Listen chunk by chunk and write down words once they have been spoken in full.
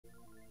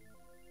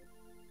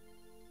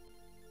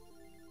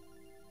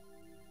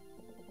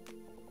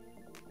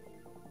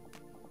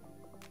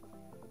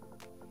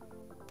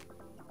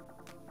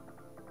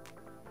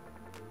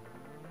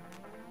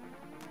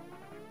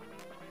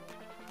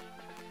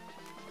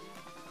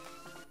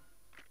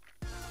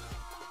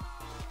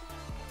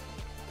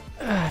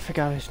I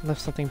forgot I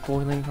left something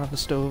boiling on the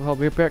stove. I'll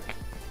be right back.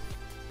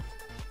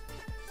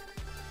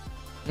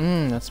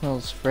 That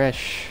smells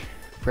fresh.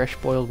 Fresh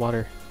boiled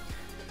water.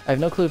 I have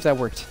no clue if that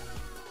worked.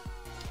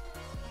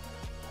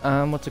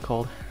 What's it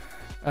called?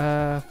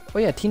 Oh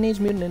yeah, Teenage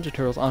Mutant Ninja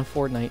Turtles on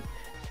Fortnite.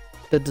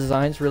 The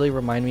designs really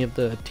remind me of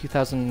the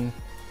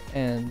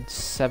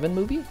 2007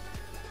 movie,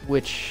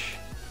 which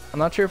I'm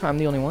not sure if I'm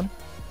the only one,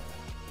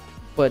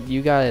 but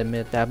you gotta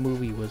admit that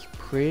movie was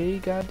pretty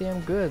goddamn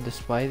good,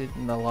 despite it,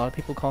 a lot of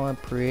people calling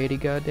it pretty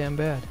goddamn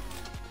bad.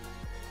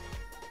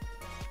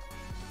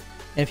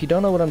 And if you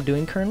don't know what I'm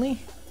doing currently,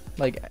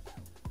 like,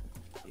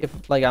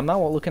 I'm not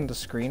looking at the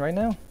screen right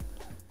now,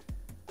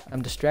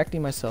 I'm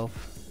distracting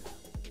myself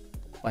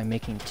by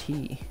making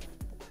tea.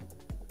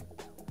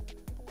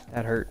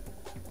 That hurt.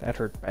 That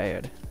hurt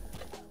bad.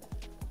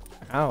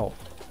 Ow.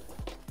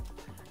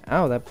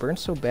 Ow, that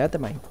burns so bad that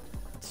my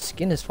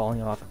skin is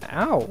falling off.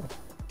 Ow.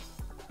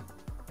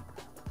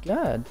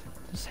 God,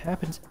 this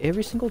happens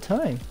every single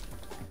time.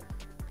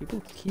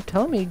 People keep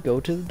telling me go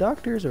to the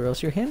doctors or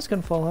else your hand's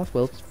gonna fall off.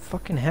 Well, it's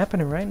fucking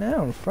happening right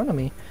now in front of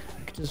me.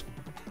 I could just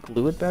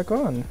glue it back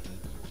on.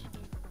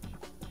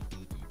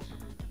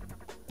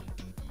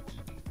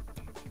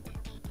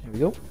 There we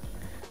go.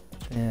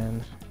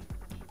 And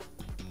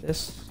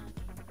this.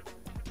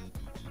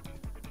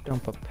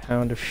 Dump a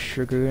pound of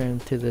sugar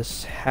into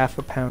this half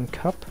a pound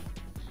cup.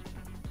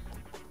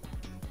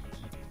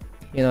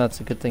 You know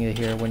that's a good thing to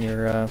hear when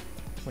you're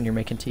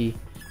making tea.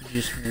 You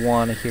just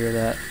want to hear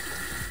that.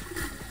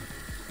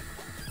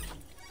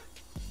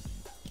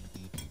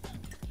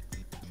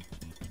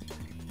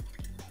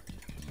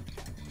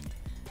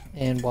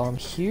 And while I'm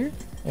here,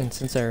 and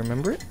since I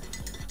remember it,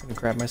 I'm gonna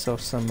grab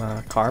myself some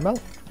caramel.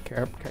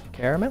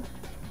 Caramel?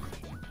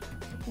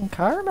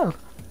 Caramel!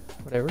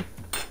 Whatever.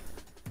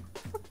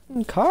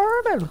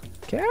 Caramel!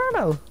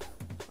 Caramel!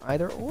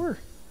 Either or.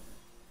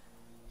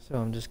 So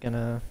I'm just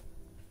gonna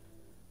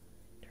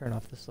turn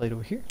off this light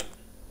over here.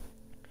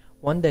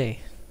 One day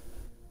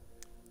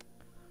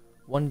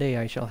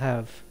I shall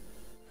have...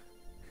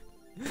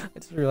 I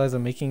just realized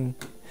I'm making...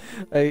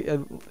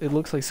 it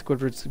looks like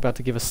Squidward's about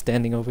to give a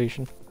standing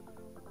ovation.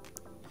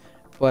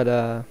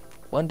 But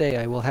one day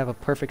I will have a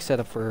perfect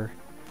setup for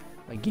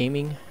my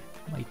gaming,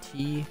 my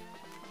tea,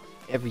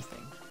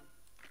 everything.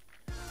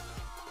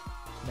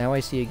 Now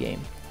I see a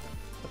game.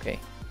 Okay.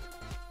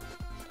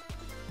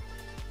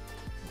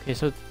 Okay,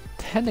 so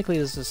technically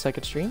this is a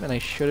second stream, and I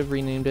should have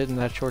renamed it in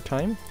that short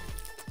time.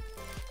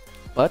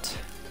 But,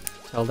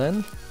 till then...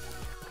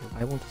 Okay,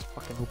 why won't this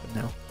fucking open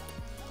now?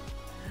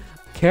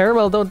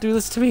 Caramel, don't do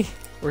this to me!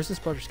 Where's this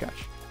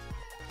butterscotch?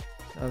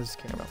 Oh, this is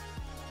caramel.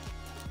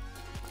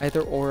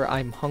 Either or,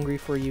 I'm hungry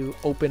for you.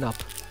 Open up.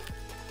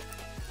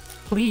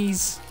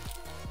 Please!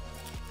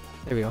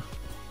 There we go.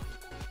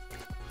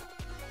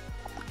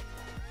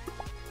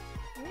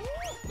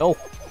 No!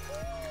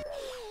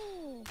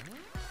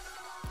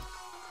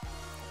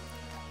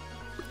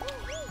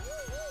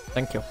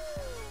 Thank you.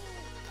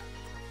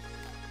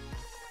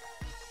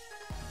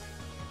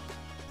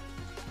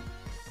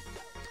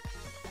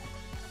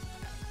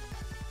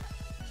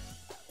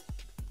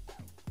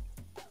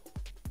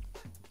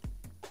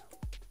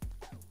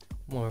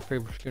 One of my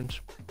favorite skins.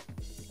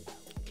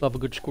 Love a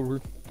good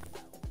Squidward.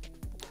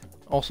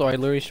 Also, I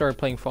literally started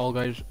playing Fall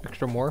Guys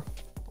extra more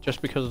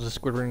just because of the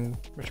Squidward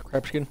and Mr.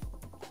 Krabs skin.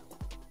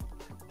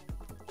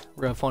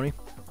 Real funny.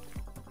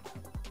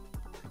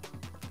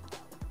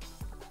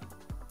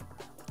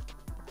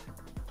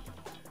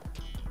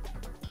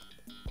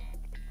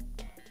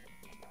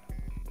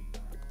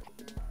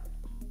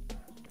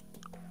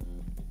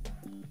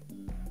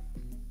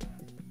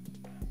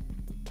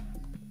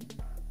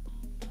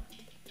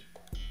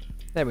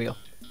 There we go.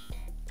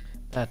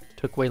 That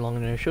took way longer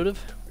than it should have.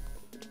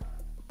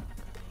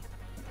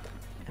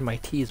 And my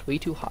tea is way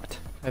too hot.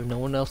 I have no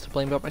one else to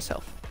blame but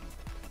myself.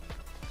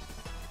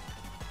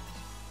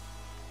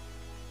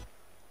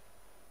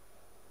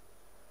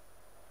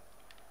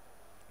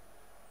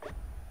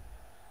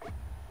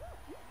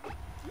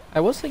 I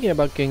was thinking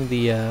about getting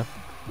the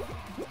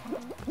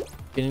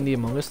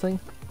Among Us thing,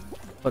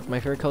 but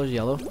my favorite color is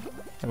yellow.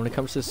 And when it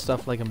comes to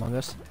stuff like Among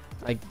Us,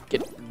 I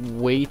get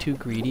way too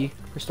greedy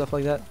for stuff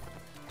like that.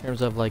 In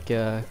terms of like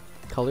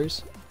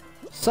colors.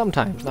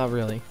 Sometimes, not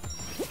really.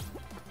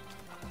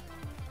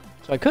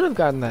 So I could have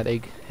gotten that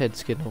egghead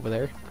skin over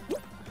there.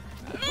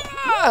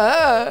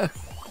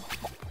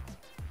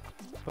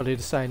 But I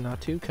decided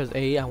not to, because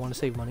A, I want to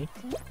save money.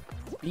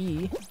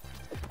 B,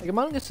 like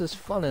Among Us is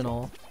fun and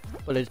all,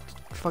 but it's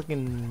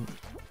fucking...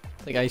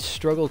 Like I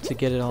struggle to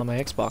get it on my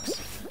Xbox.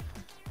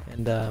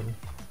 And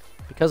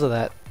because of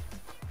that,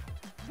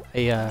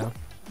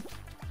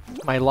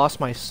 I lost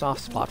my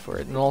soft spot for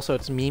it, and also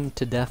it's memed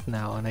to death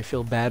now, and I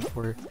feel bad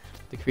for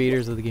the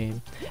creators of the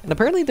game. And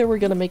apparently they were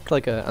gonna make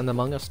like an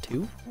Among Us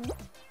 2,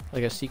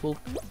 like a sequel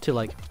to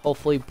like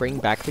hopefully bring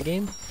back the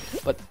game,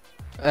 but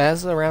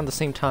as around the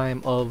same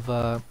time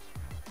of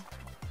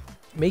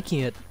making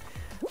it,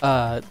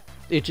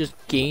 it just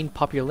gained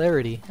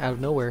popularity out of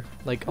nowhere,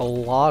 like a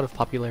lot of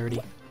popularity.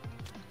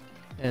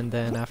 And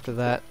then after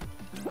that,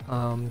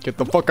 Get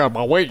the fuck out of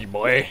my way,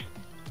 boy.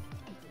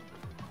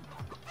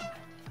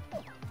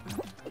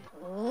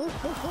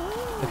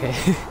 Okay.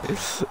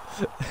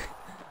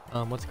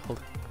 What's it called?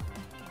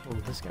 Oh,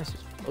 this guy's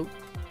just float.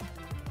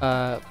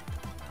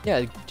 Yeah,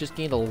 it just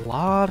gained a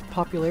lot of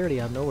popularity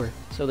out of nowhere.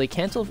 So they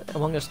canceled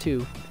Among Us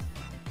 2,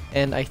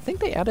 and I think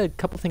they added a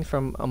couple things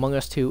from Among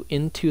Us 2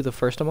 into the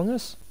first Among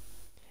Us,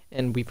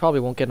 and we probably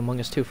won't get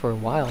Among Us 2 for a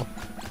while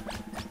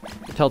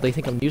until they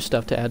think of new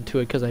stuff to add to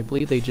it, because I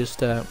believe they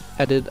just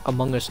added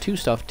Among Us 2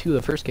 stuff to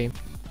the first game.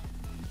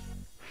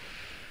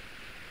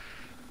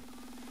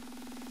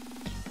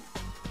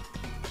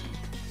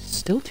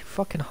 Still too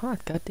fucking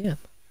hot, goddamn.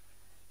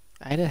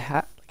 I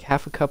had like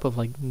half a cup of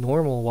like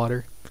normal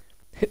water.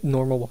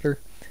 Normal water,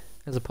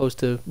 as opposed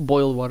to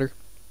boiled water.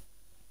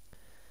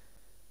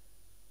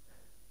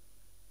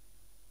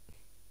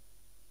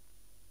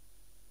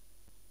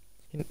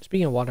 And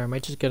speaking of water, I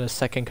might just get a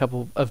second cup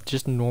of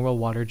just normal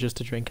water just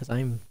to drink, because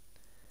I'm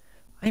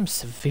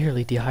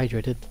severely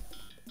dehydrated.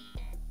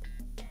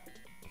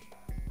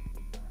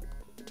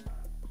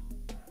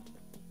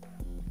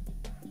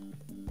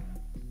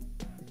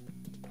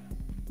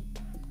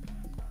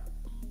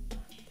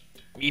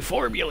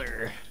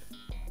 Reformular.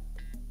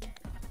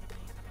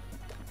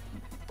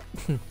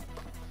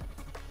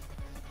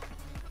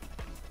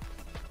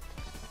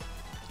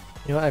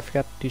 You know what, I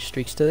forgot to do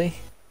streaks today.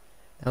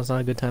 That was not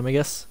a good time, I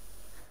guess.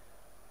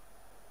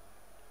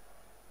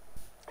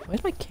 Why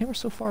is my camera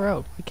so far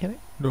out? Why can't I?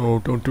 No,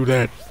 don't do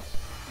that.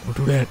 Don't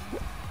do that.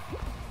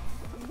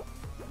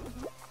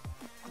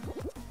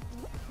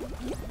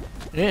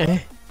 Yeah.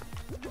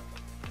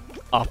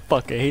 Oh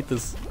fuck, I hate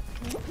this.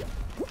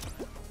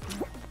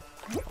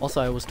 Also,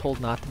 I was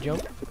told not to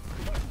jump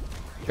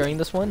during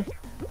this one,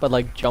 but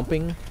like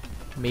jumping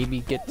made me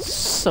get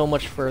so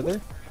much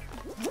further.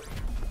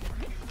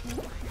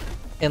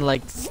 And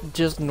like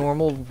just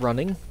normal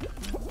running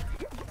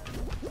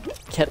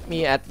kept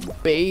me at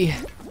bay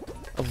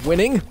of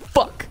winning.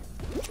 Fuck!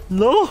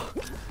 No!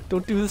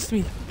 Don't do this to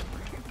me.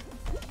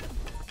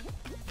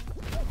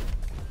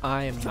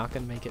 I am not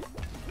gonna make it.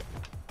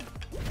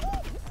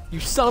 You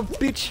son of a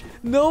bitch!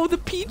 No, the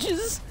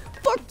peaches!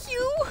 Fuck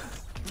you!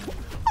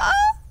 Ah!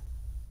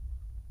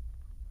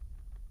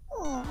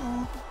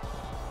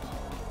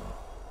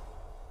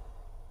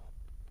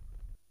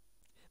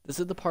 This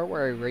is the part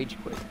where I rage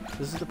quit.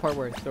 This is the part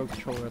where I throw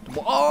controller at the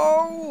wall.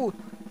 Oh!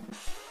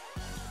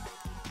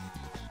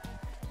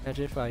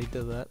 Imagine if I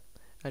did that.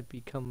 I'd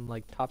become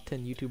like top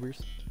 10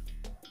 YouTubers.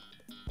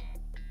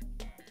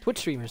 Twitch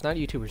streamers, not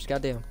YouTubers.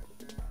 Goddamn.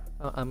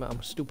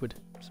 I'm stupid.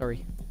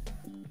 Sorry.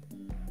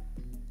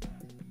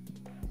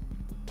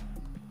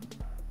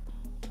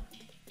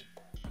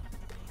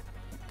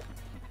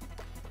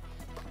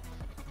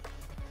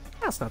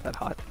 That's not that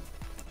hot.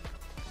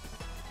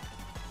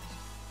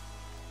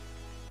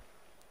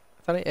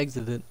 I thought I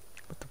exited.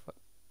 What the fuck?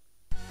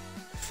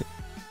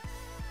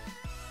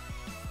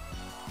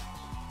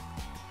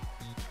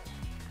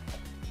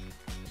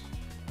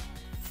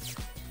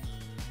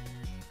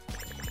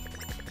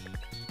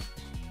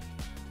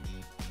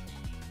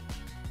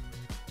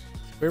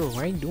 Squirrel,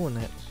 why are you doing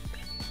that?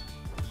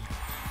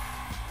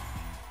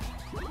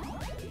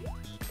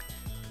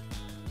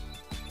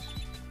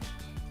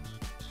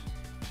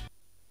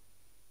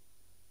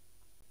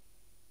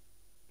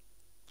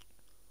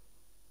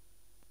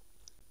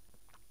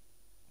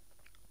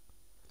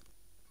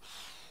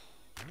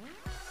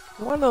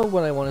 You wanna know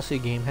what I want to see a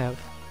game have?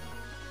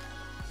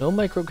 No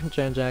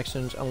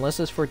microtransactions unless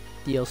it's for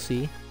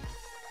DLC.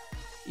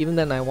 Even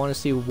then, I want to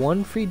see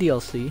one free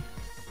DLC.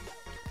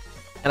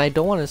 And I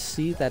don't want to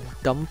see that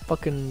dumb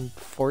fucking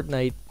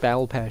Fortnite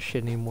Battle Pass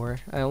shit anymore.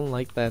 I don't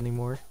like that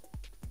anymore.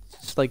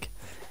 It's just like,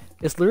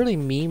 it's literally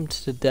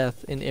memed to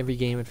death in every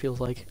game, it feels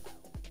like.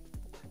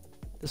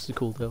 This is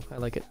cool though, I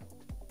like it.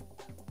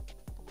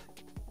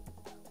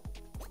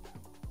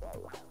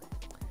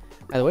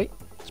 By the way,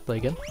 let's play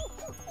again.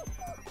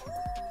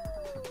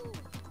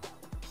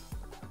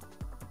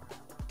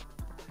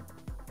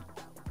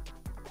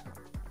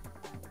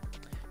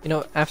 You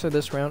know, after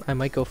this round, I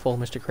might go full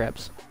Mr.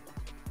 Krabs.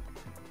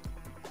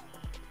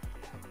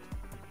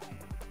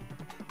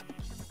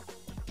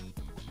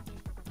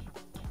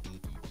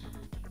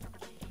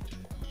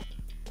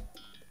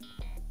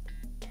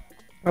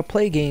 I'll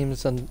play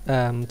games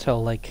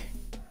until like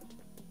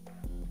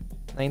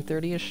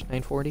 9:30ish,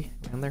 9:40,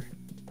 around there.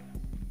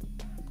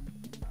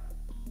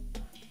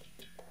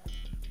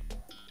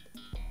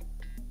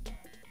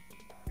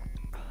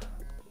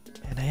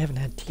 Man, I haven't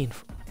had tea in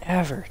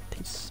forever. It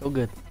tastes so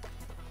good.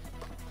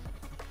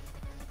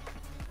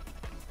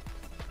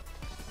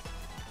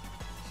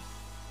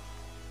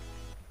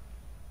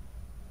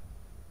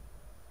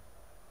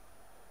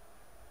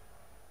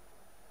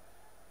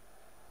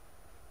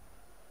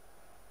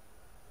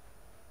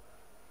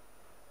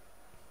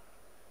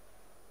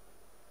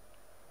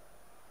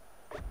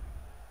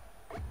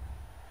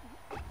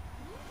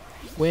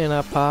 When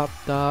I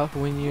popped off,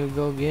 when you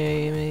go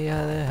gave me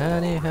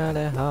honey,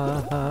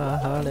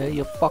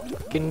 you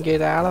fucking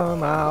get out of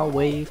my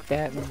way,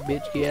 fat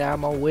bitch, get out of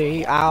my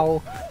way,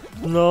 ow.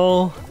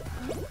 No!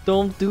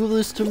 Don't do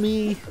this to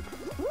me!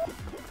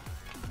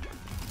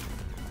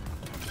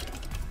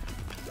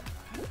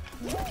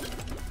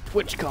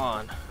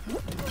 TwitchCon!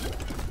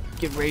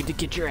 Get ready to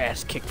get your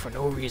ass kicked for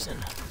no reason.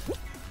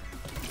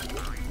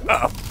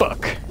 Ah,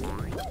 fuck!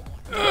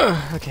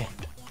 Okay.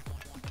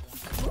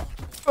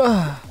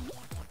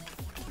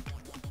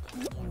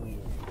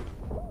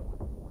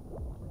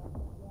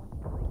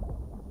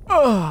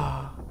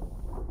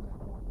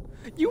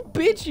 You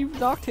bitch! You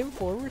knocked him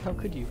forward? How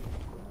could you?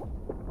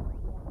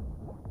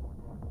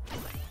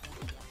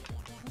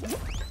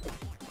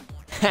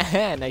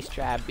 Haha, nice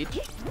try, bitch.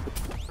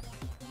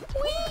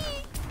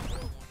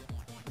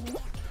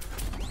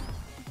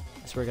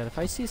 I swear to God, if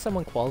I see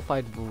someone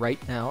qualified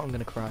right now, I'm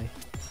gonna cry.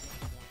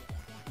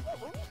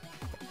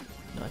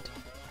 Nut.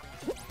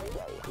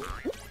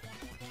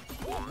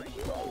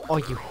 Oh,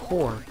 you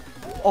whore.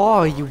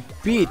 Oh, you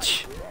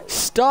bitch.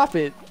 Stop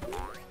it.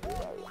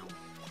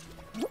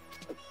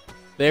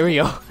 There we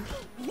go.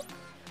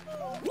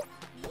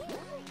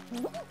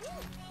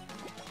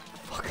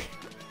 Fuck.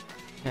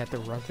 I had to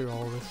run through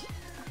all of this.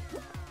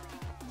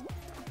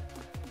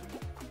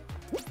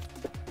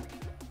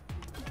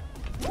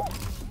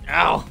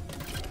 Ow!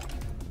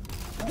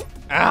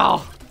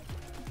 Ow!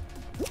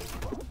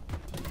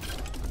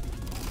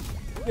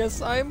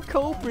 Yes, I'm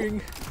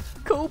coping.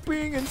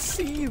 Coping and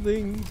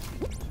seething.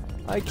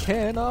 I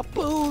cannot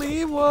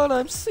believe what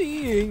I'm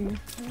seeing.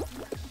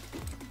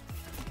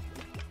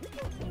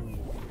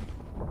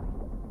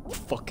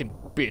 Fucking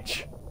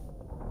bitch.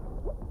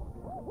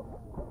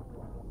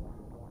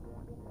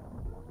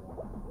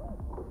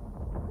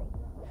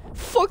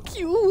 Fuck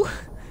you!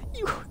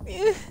 You...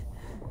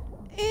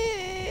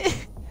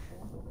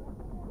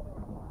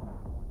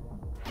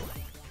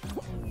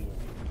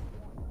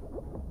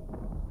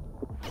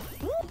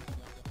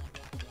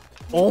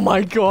 Oh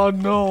my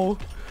god, no!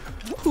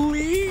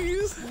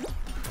 Please!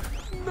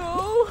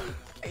 No!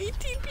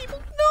 18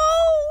 people!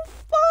 No!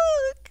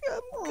 Fuck!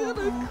 I'm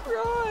gonna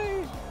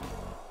cry!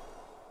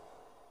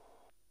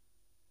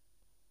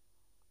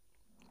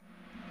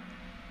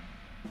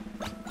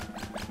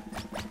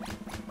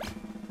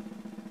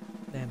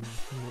 Damn,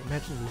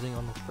 imagine losing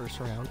on the first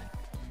round.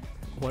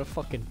 What a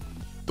fucking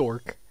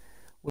dork.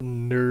 What a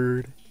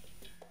nerd.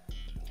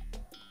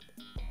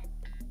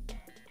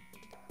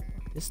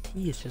 This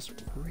tea is just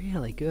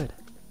really good.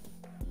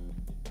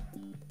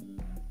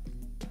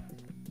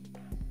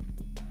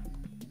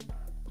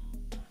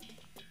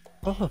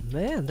 Oh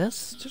man,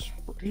 that's just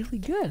really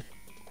good.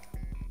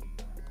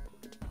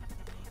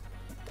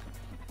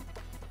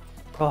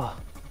 Oh.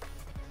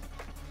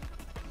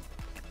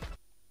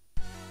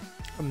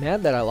 I'm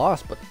mad that I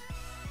lost, but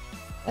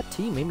that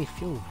tea made me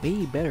feel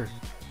way better.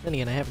 Then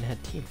again, I haven't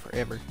had tea in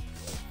forever.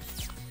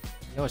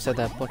 I know I said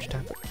that a bunch of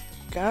times, but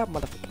God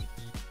motherfucking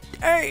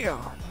damn!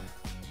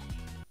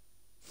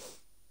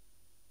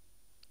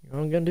 You know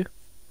what I'm gonna do?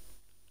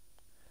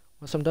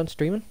 Once I'm done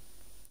streaming,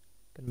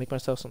 gonna make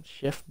myself some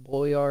Chef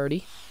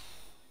Boyardee.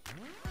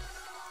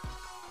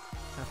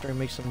 After I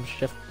make some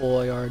Chef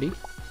Boyardee,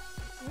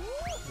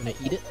 I'm gonna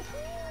eat it.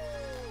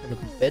 I'm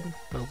gonna go to bed. I'm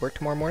gonna work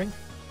tomorrow morning.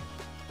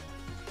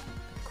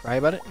 Cry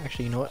about it.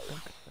 Actually, you know what?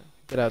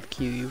 Get out the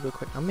queue real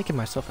quick. I'm making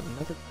myself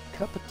another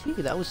cup of tea.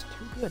 That was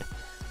too good.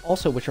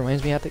 Also, which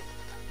reminds me, I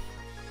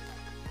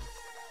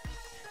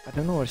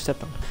don't know what I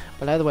stepped on.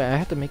 But either way, I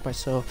have to make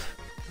myself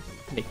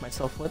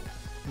what?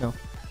 No.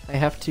 I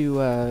have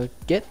to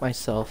get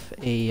myself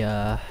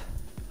a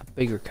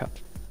bigger cup.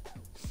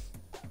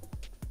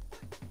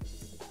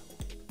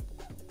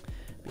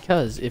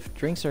 Because if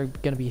drinks are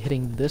gonna be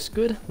hitting this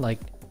good, like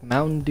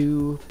Mountain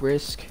Dew,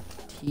 Brisk,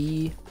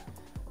 tea,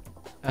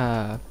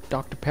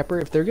 Dr. Pepper,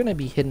 if they're gonna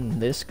be hitting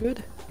this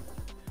good,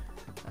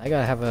 I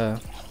gotta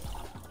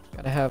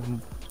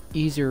have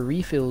easier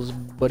refills,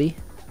 buddy.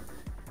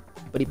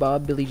 Buddy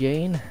Bob, Billy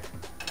Jane.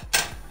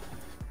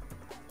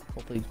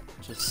 Hopefully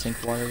just sink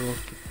water will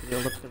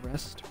fill up the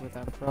rest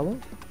without a problem.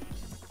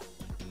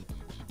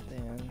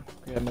 Then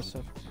grab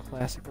myself a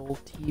classic old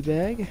tea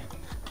bag.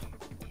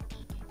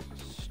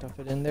 Stuff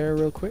it in there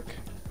real quick.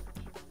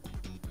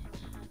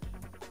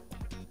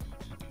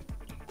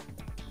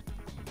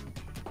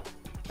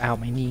 Ow,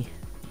 my knee.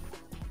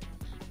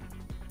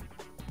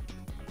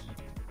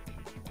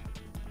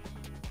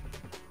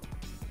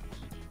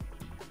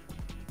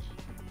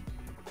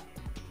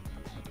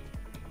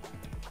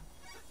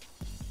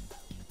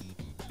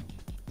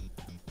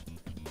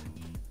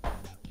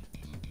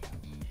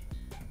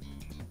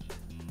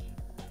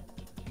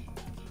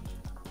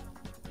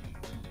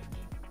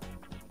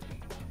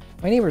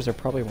 My neighbors are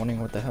probably wondering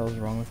what the hell is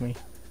wrong with me.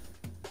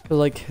 Cause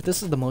like,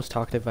 this is the most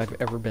talkative I've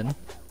ever been.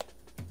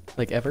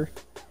 Like, ever.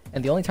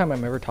 And the only time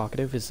I'm ever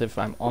talkative is if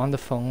I'm on the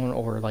phone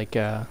or like,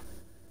 or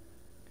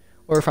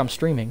if I'm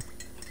streaming.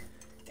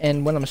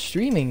 And when I'm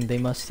streaming, they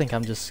must think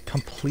I'm just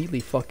completely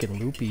fucking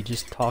loopy,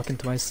 just talking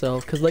to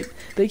myself. Cause like,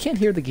 they can't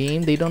hear the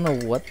game, they don't know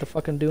what the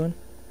fuck I'm doing.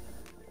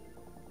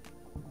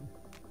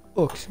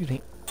 Oh, excuse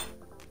me.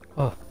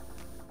 Oh.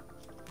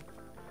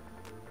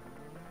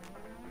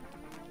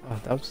 Oh,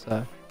 that was,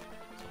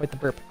 quite the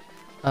burp.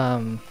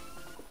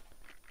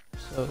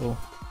 So,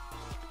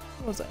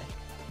 what was I?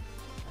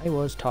 I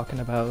was talking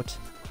about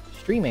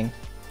streaming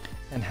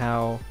and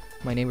how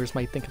my neighbors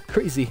might think I'm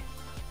crazy.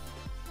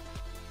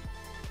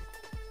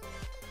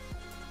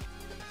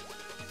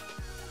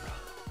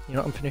 You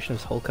know, I'm finishing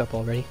this whole cup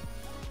already.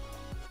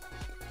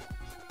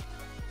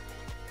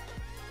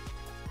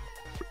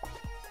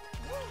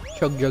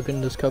 Chug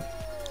in this cup.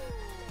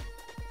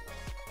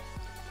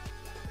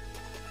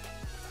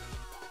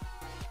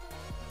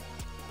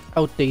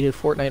 Outdated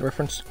Fortnite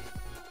reference.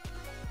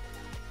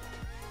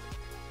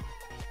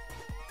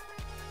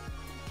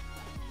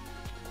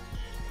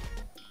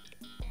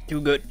 Too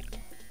good.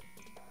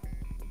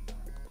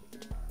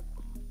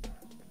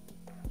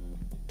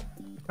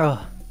 Ugh.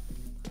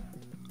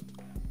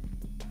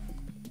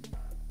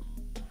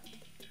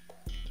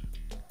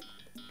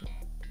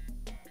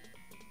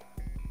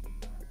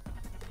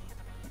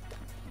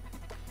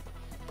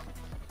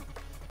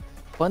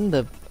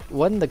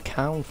 What in the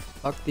cow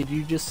fuck did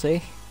you just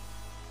say?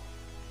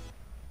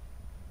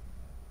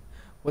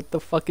 What the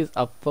fuck is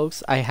up,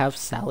 folks? I have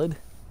salad.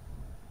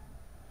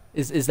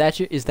 Is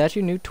that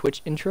your new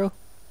Twitch intro?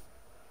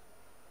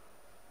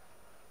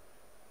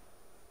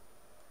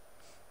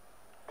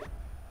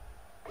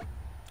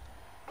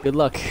 Good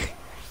luck.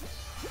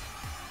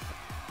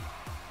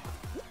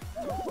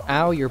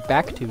 Ow, your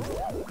back tooth.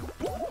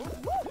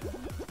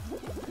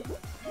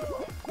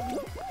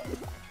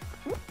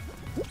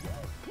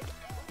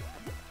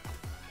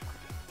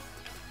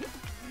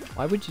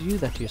 Why would you do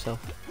that to yourself?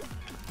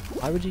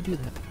 Why would you do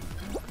that?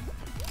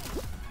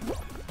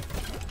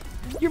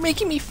 You're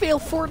making me fail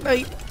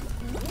Fortnite!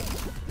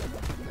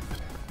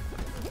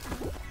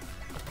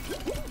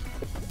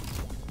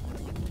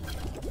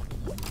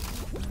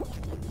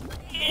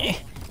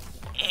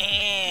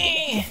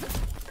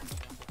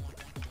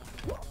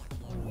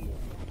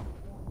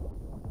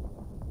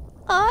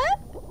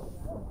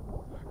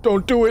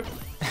 Don't do it!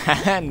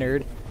 Haha,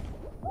 nerd.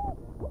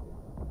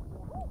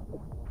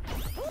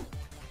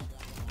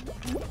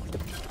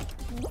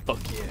 Fuck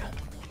yeah.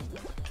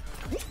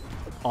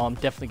 Oh, I'm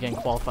definitely getting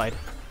qualified.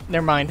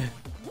 Never mind.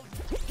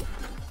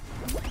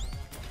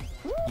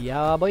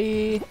 Yeah,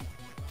 boy.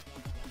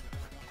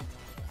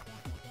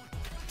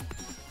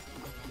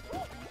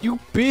 You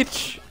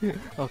bitch!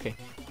 Okay.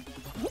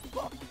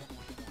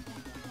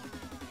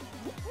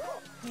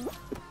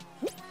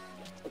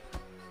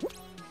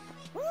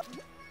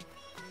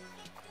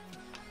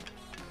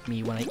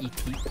 Me when I eat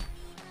teeth.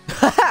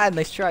 Haha,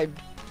 nice try.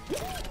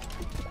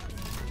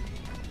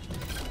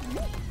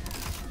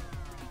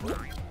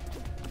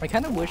 I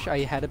kind of wish I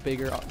had a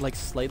bigger, like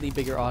slightly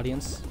bigger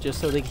audience,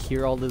 just so they could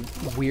hear all the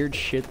weird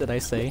shit that I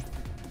say.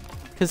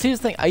 Cause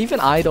here's the thing, even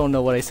I don't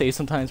know what I say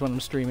sometimes when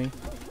I'm streaming.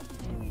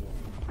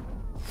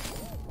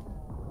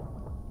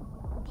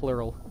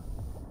 Plural.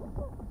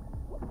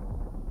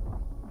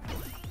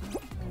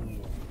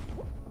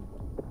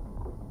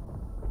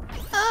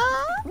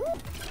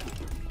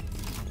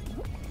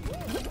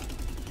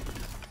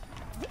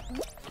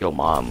 Your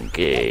mom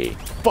gay.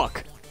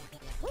 Fuck!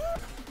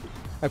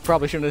 I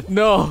probably shouldn't have.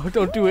 No,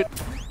 don't do it.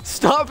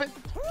 Stop it!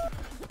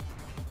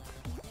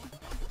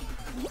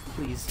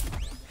 Please.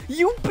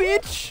 You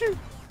bitch!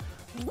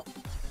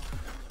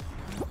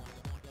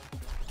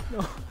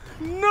 No.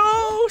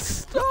 No!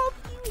 Stop,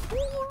 you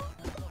whore!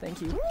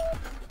 Thank you.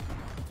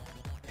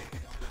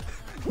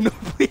 No,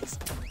 please.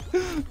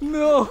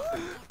 No!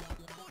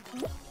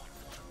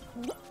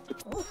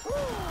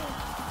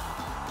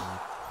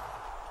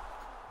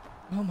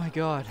 Oh my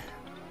god.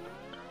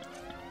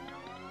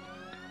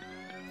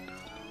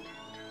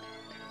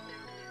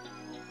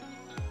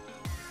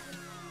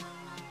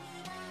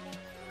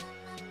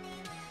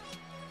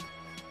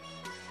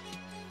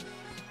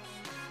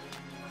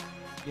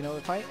 You know,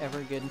 if I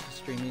ever get into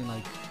streaming,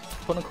 like,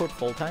 quote-unquote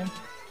full-time,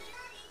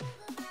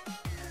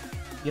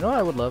 you know what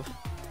I would love?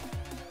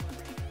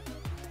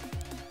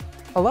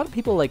 A lot of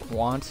people, like,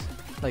 want,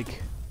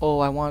 like, oh,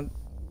 I want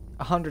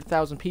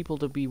 100,000 people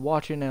to be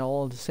watching it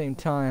all at the same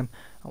time.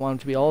 I want them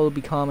to be all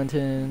be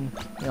commenting,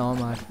 you know, on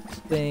my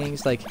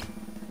things. Like,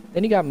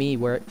 then you got me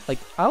where, like,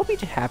 I'll be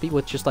happy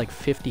with just, like,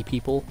 50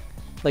 people.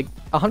 Like,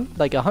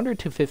 100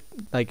 to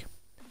 50, like,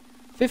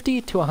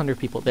 50 to 100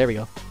 people. There we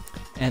go.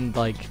 And,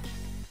 like,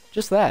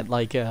 just that,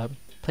 like,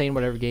 playing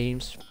whatever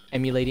games,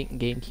 emulating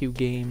GameCube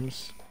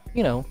games,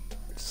 you know,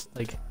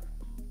 like,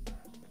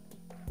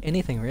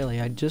 anything really.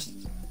 I just,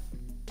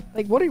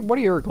 like, what are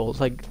your goals?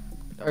 Like,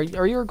 are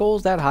your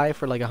goals that high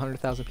for, like,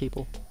 100,000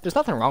 people? There's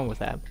nothing wrong with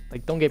that.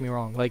 Like, don't get me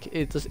wrong. Like,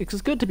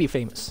 it's good to be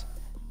famous.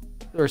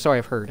 Or, sorry,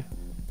 I've heard.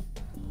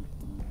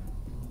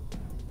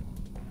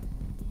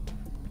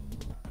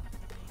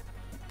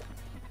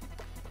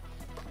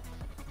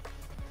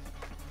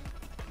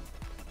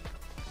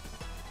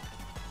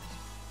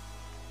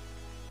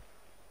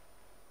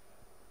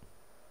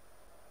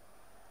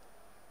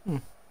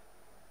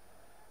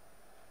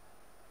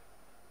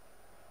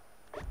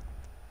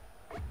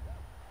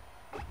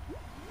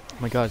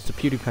 Oh my god, it's the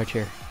PewDiePie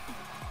chair.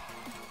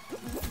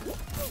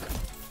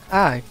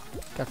 Ah, I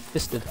got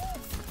fisted.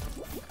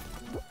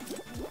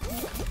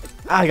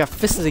 Ah, I got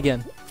fisted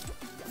again.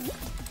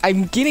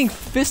 I'm getting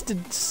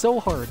fisted so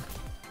hard.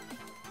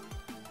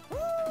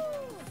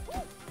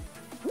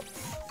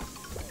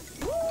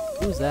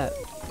 Who's that?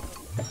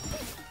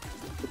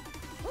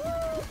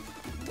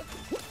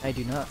 I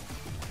do not.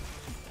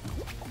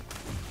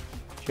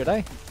 Should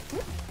I?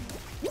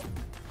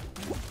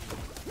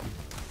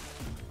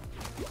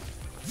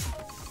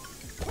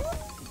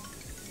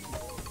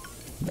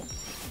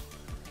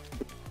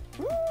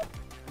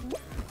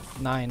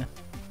 Nine.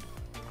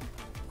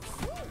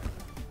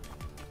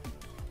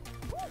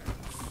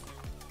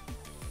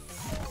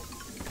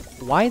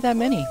 Why that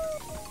many?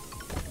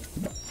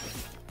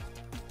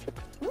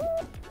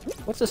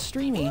 What's a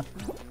streamy?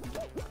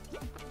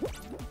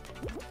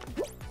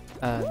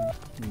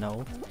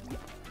 No.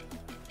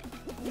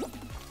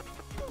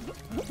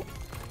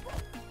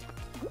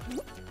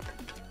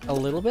 A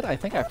little bit? I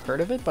think I've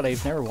heard of it, but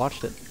I've never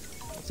watched it.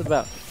 What's it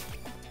about?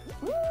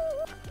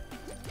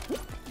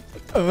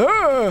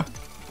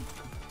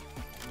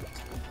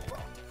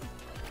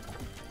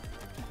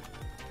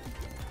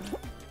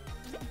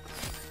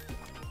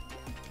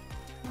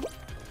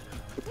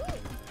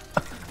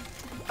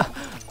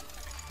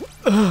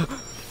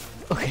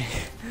 Okay.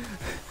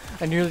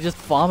 I nearly just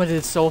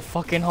vomited so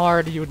fucking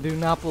hard, you do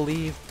not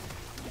believe.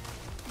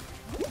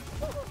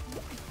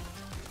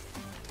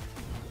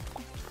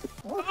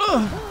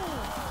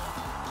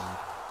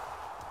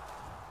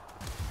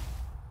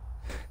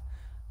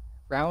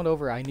 Round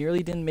over. I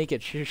nearly didn't make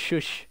it.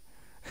 Shush.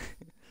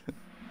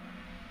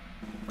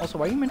 Also,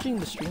 why are you mentioning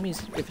the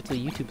streamies if it's a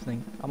YouTube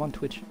thing? I'm on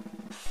Twitch.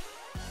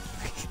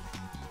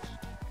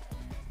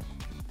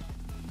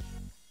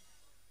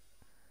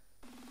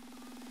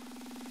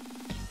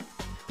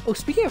 Oh,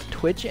 speaking of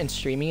Twitch and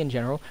streaming in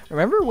general,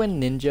 remember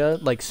when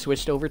Ninja like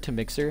switched over to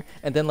Mixer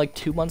and then like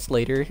 2 months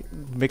later,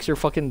 Mixer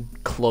fucking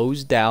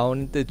closed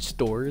down its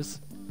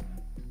doors?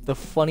 The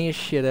funniest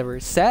shit ever.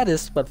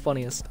 Saddest, but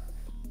funniest.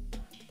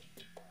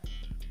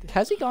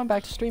 Has he gone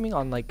back to streaming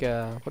on like,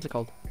 what's it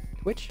called?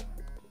 Twitch?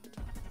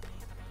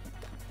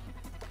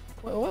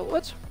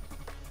 What's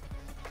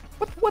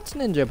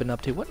Ninja been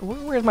up to?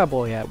 Where's my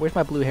boy at? Where's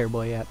my blue hair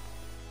boy at?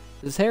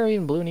 Is his hair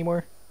even blue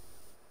anymore?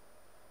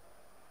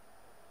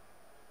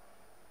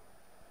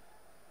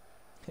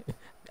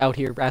 Out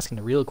here asking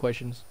the real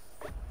questions.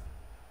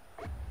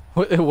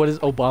 What is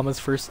Obama's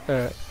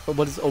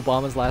what is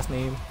Obama's last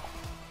name?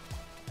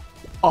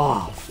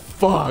 Oh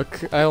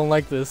fuck! I don't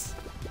like this.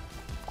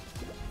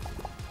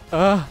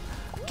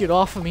 Get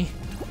off of me.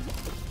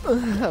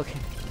 Okay.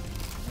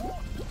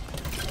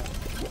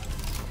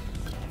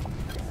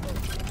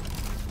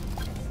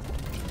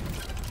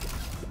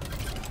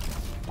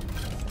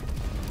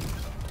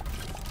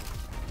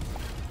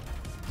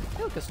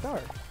 Hey, look, a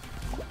star.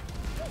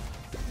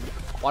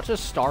 Watch a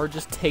star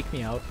just take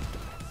me out.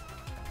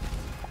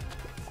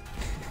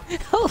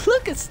 Oh,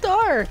 look, a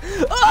star!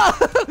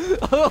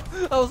 Oh,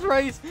 I was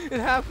right. It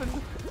happened.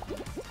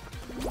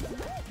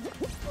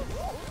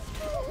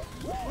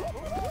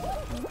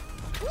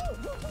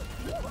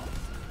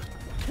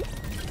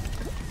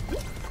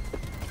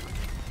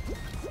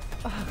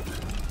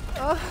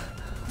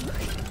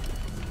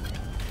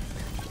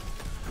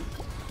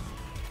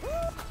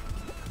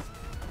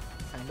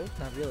 Kind of,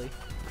 not really.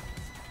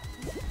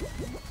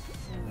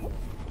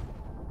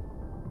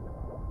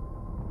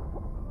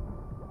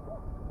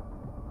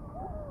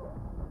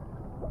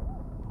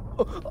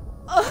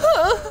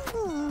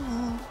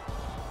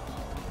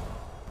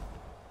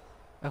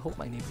 I hope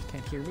my neighbors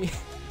can't hear me.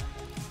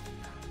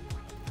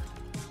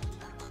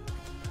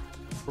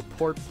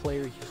 Report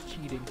player, he's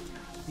cheating.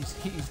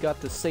 He's got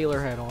the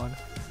sailor hat on.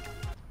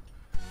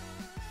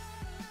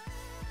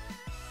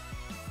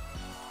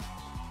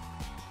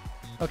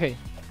 Okay,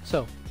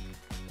 so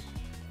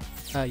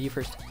you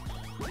first.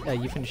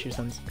 You finish your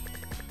sentence.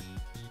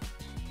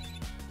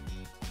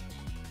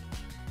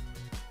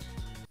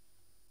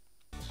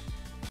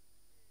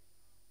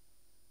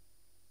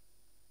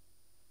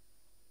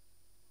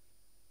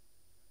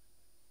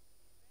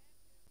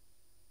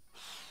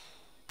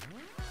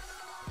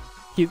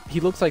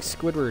 He looks like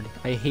Squidward.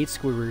 I hate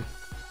Squidward.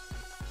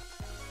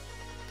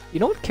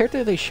 You know what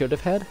character they should have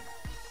had?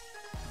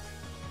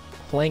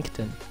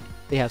 Plankton.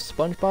 They have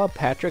SpongeBob,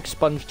 Patrick,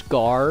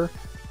 SpongeGar,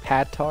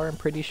 Patar, I'm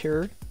pretty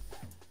sure,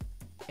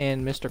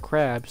 and Mr.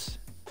 Krabs,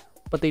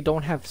 but they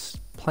don't have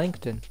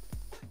Plankton.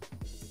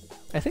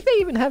 I think they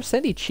even have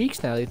Sandy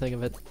Cheeks now that you think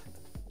of it.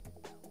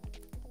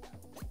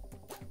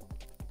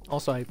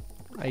 Also,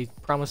 I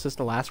promised this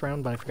the last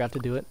round, but I forgot to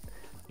do it.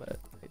 But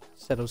I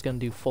said I was gonna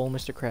do full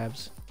Mr.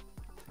 Krabs.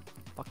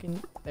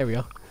 Fucking, there we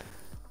go.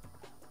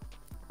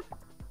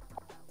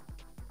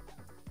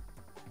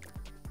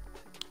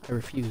 I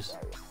refuse.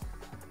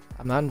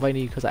 I'm not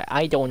inviting you because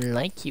I don't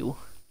like you.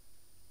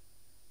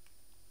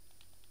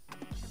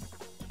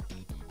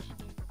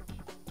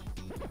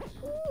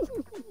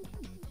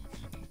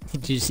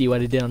 Did you see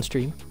what I did on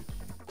stream?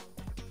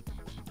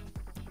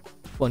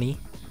 Funny.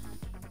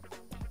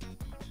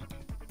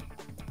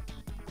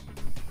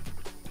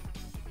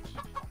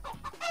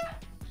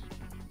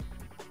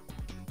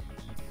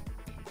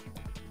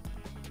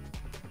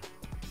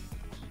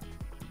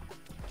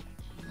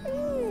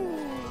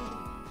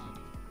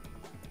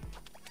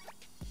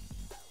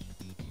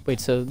 Wait,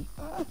 so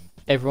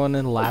everyone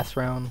in the last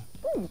round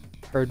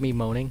heard me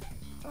moaning?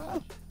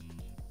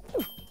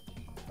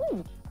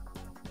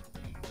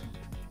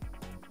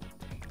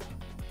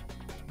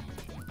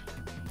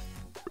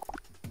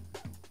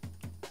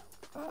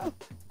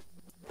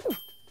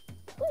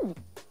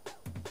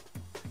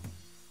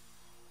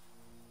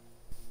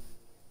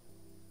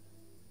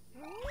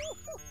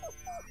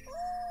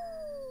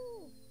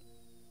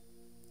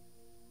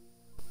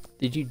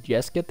 Did you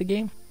just get the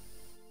game?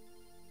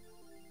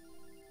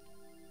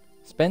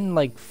 Spend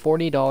like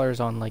 $40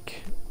 on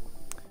like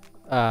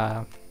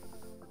I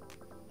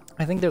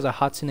think there's a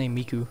Hatsune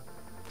Miku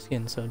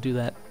skin, so do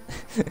that.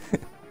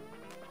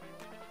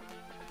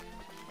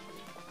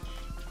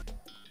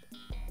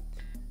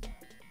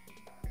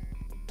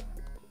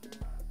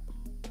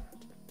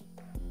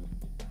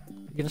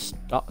 You're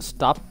gonna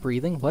stop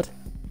breathing? What?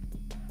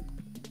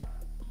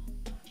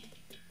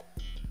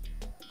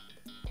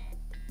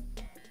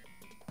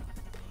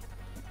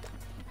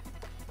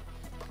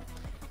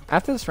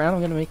 After this round,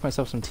 I'm gonna make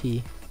myself some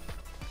tea.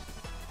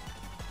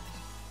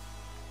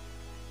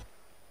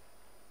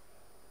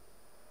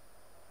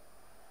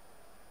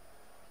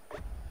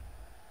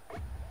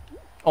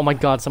 Oh my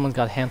god, someone's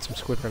got Handsome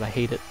Squidward. I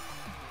hate it.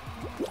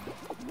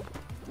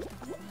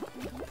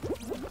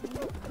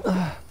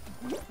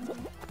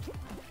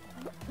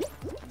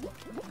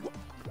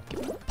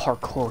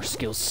 Parkour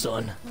skills,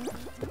 son.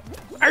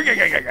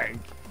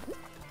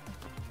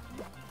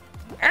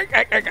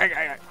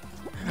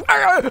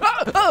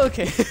 Oh,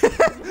 okay.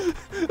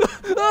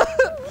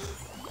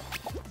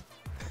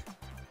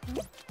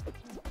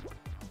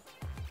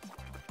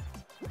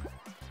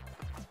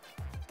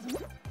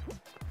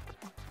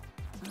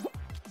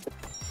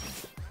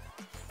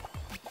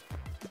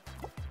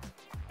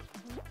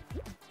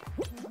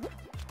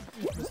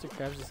 Mr.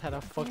 Krabs just had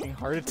a fucking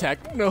heart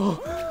attack.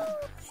 No.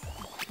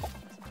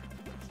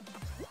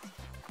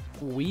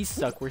 We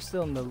suck. We're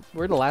still in the.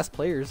 We're the last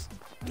players.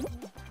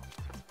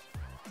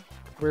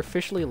 We're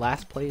officially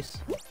last place.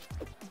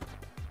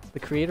 The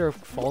creator of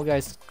Fall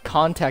Guys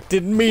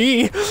contacted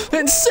me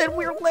and said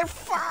we're left.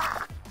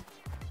 Fuck.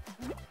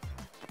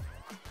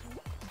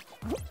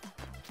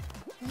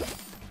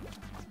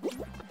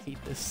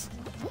 Hate this.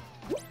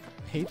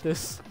 Hate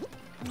this.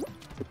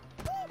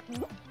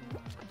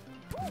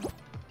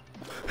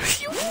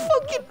 You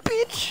fucking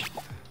bitch!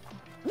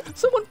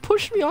 Someone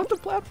pushed me off the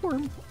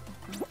platform.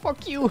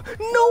 Fuck you.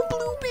 No,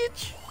 blue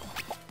bitch.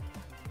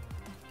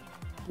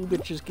 Blue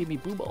bitch just gave me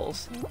blue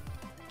balls.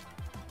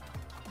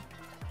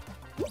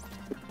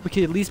 We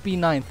could at least be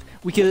 9th.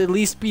 We could at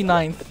least be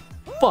 9th.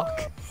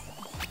 Fuck.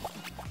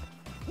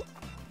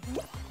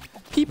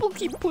 People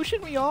keep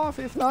pushing me off.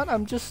 If not,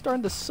 I'm just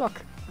starting to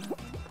suck.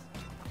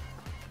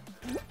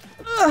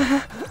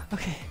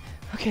 Okay.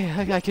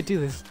 Okay, I could do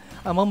this.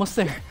 I'm almost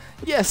there.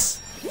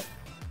 Yes!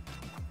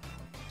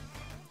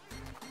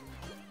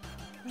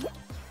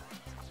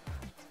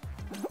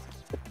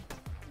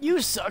 You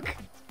suck.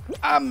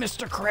 I'm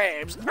Mr.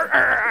 Krabs.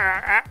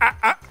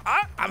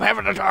 I'm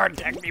having a heart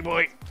attack, me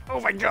boy. Oh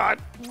my god.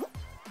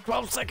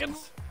 12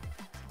 seconds.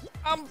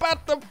 I'm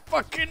about to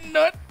fucking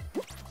nut.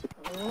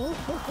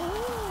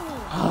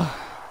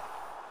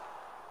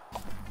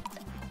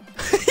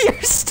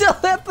 You're still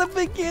at the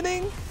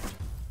beginning?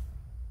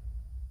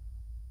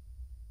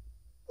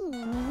 I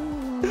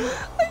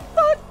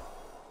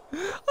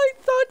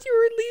thought you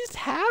were at least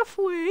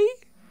halfway.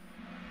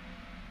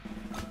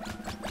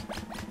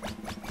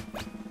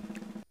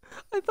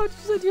 I thought you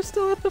said you're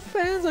still at the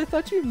fans. I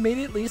thought you made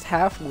it at least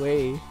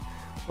halfway.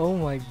 Oh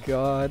my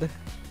god.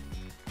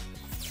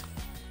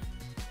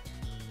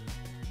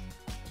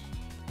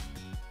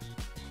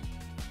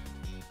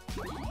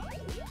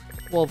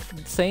 Well,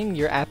 saying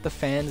you're at the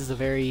fans is a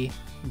very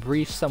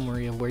brief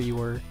summary of where you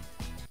were.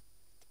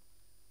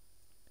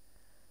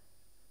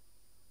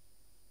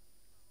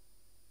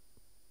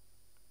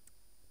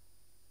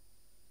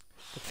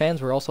 The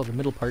fans were also the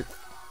middle part.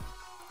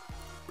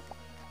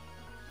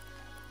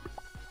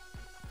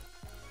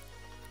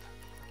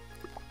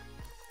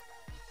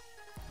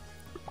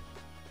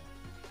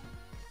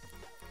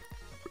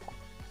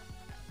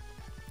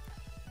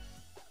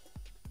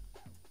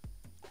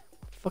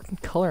 What fucking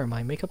color am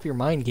I? Make up your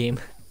mind, game.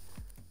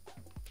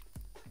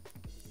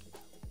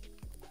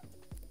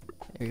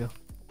 There you go.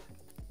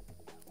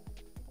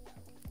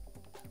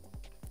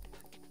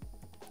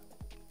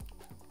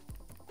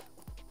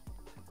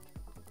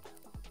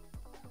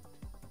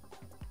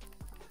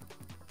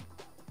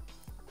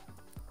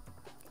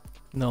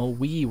 No,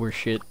 we were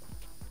shit.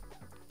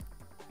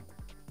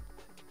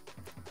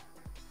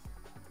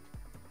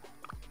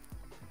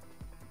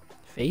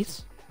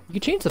 Face? You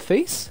can change the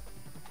face?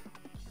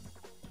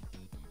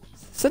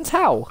 Since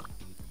how?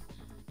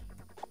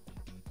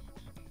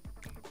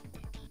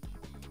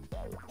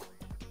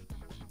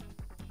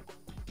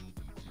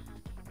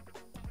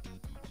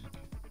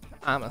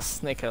 I'm a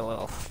snicker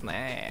little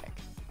snack.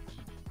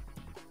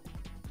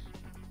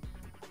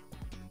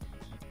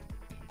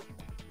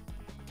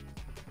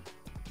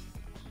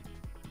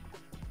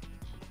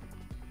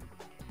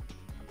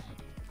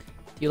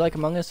 If you like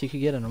Among Us, you could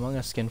get an Among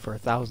Us skin for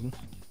 1,000.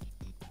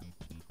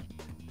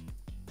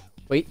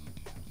 Wait.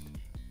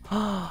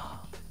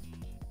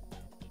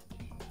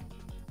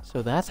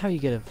 So that's how you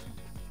get a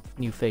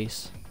new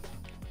face.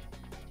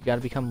 You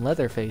gotta become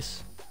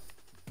Leatherface.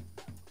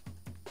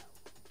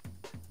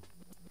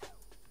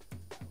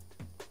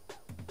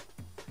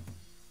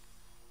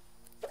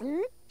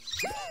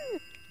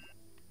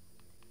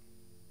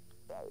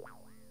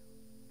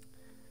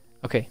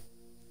 Okay.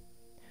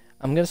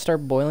 I'm gonna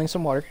start boiling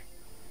some water.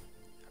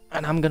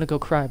 And I'm gonna go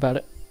cry about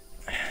it.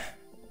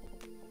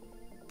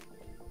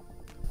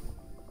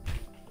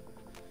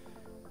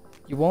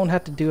 You won't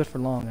have to do it for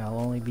long. I'll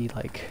only be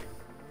like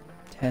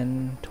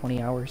 10, 20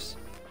 hours.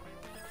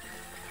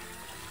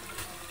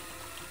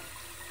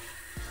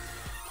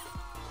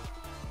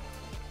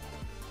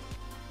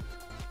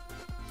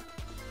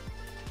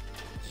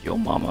 It's your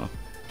mama.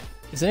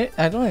 Is it?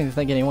 I don't even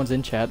think anyone's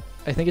in chat.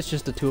 I think it's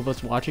just the two of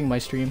us watching my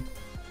stream.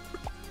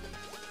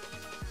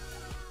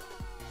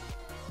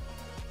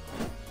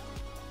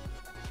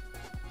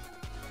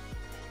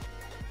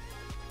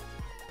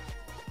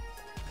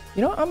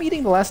 You know, I'm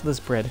eating the last of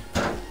this bread.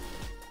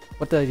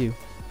 What did I do?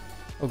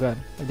 Oh god,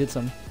 I did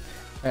some.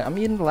 Alright, I'm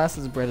eating the last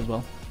of this bread as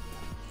well.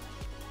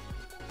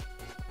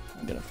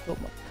 I'm gonna fill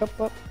my cup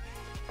up.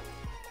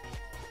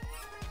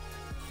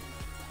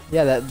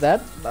 Yeah,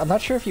 that I'm not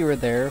sure if you were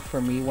there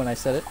for me when I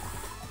said it.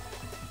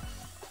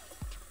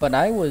 But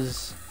I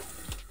was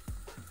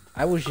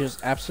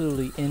just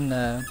absolutely in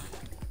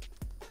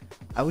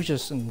I was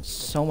just in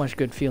so much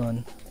good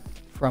feeling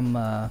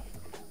from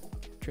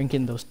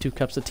drinking those 2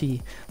 cups of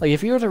tea. Like,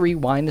 if you were to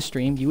rewind the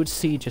stream, you would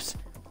see just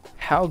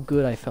how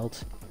good I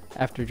felt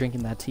after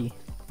drinking that tea.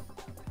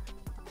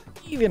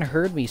 You even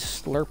heard me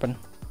slurping.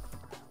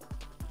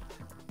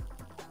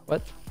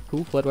 What?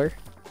 Who? What? Where?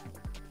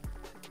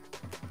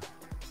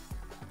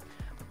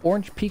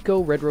 Orange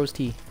Pico Red Rose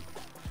Tea.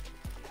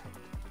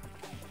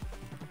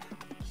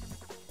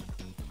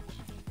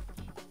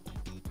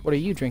 What are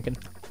you drinking?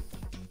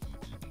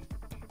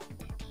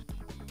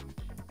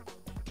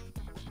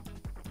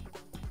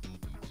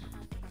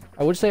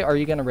 I would say, are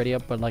you gonna ready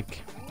up, but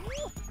like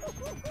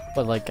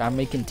I'm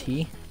making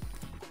tea.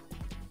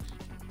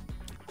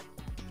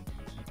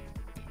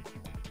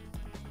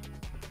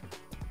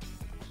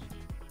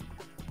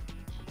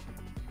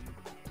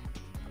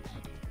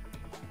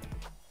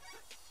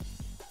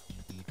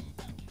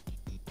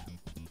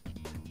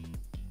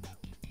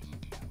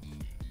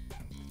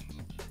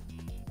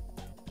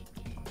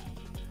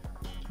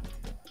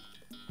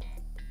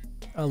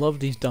 I love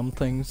these dumb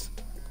things.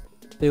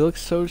 They look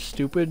so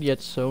stupid, yet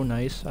so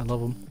nice. I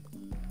love them.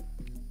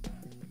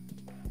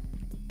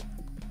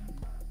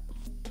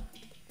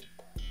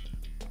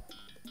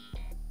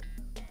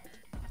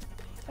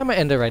 I'm gonna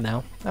end it right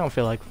now. I don't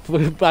feel like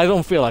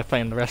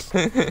playing the rest.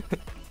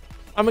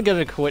 I'm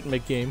gonna quit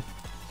mid-game.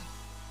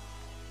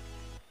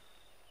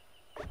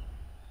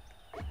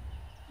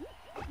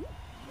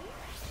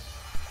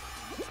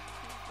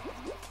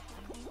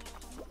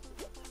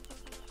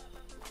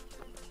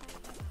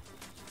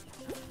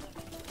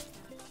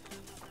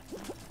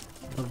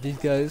 Love these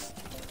guys.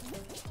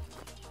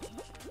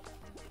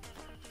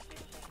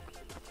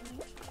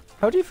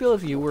 How would you feel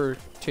if you were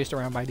chased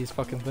around by these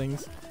fucking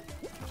things?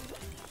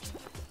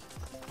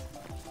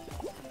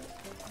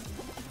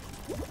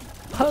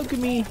 Hug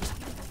me!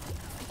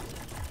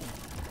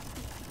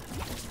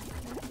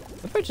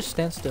 What if I just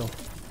stand still?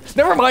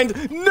 Never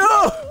mind!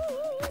 No!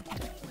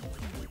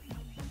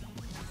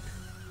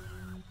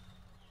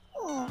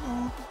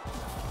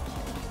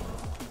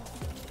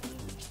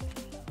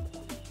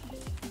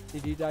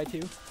 Did you die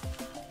too?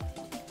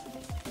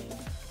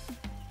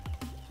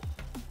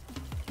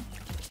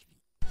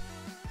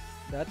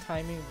 That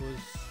timing was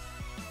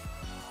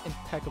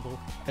impeccable,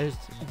 as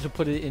to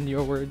put it in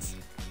your words.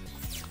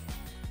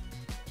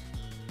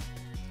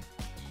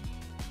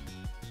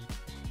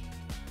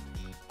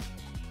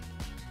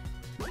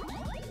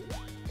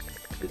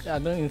 I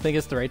don't even think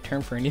it's the right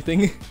term for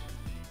anything.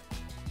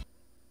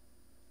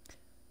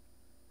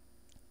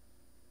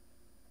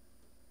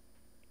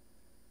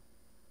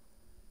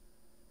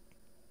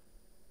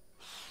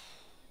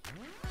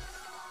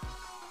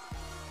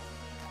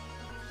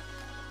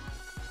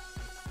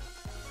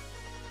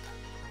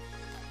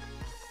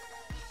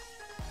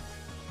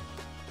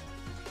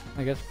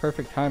 I guess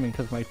perfect timing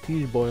because my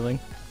tea's boiling.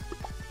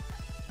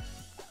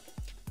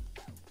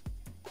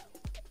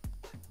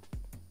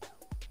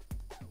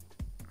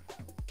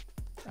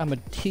 I'm a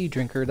tea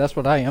drinker, that's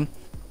what I am.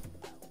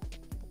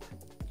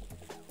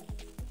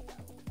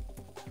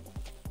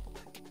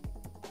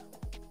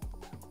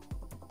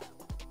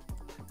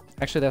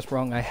 Actually, that's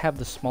wrong. I have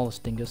the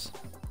smallest dingus.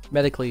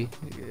 Medically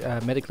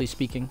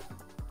speaking.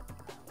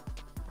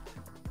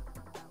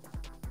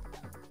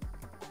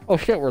 Oh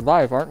shit, we're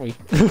live, aren't we?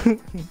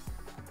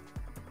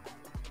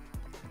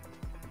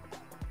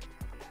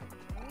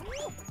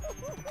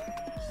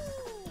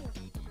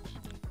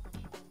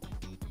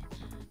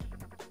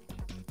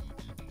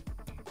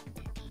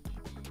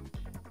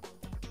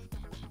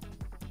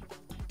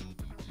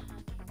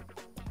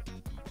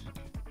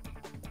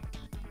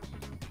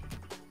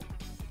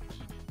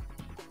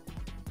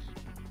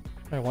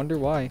 I wonder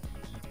why.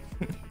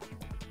 It's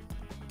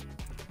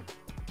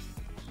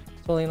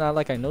totally not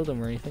like I know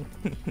them or anything.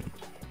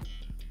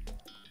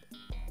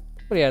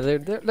 But yeah, they're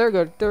good.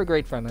 They're a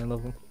great friend. I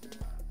love them.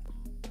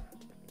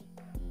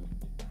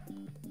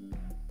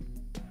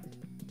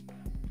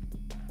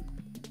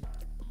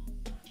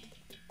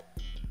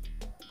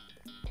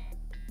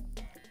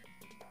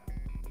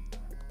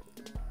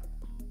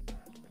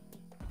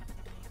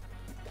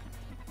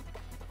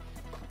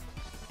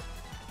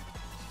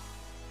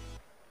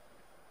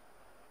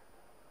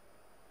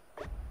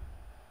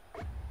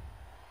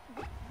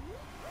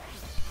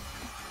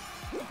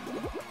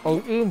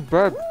 I'll eat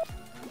bread.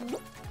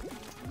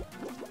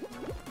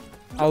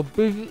 I'll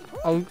be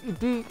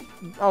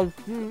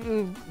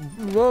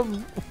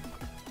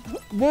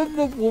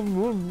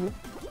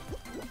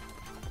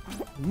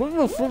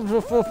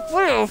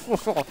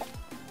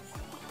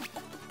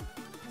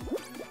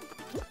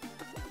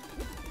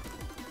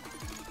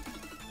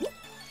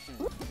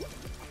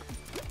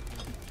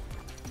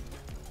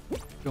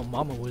Your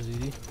mama was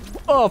easy.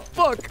 Oh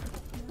fuck!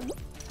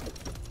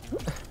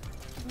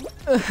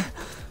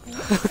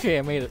 Okay,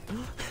 I made it.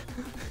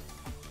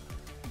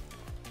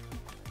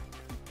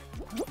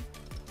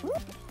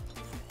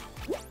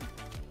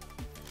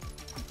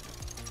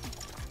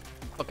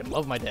 Fucking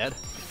love my dad.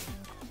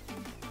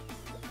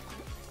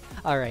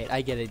 Alright,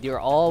 I get it. You're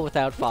all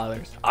without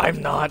fathers.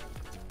 I'm not.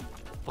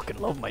 Fucking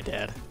love my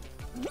dad.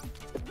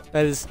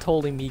 That is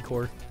totally me,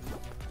 Core.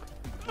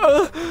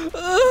 Oh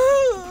no!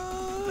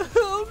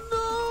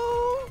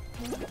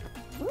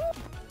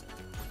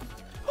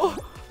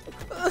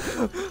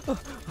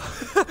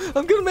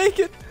 I'm gonna make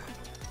it!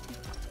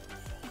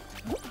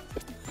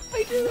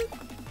 I did it!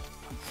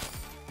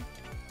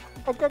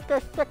 I got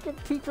that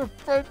second piece of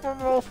paper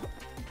roll.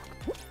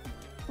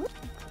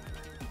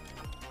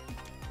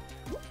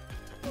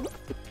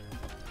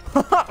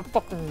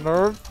 Fucking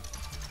nerd.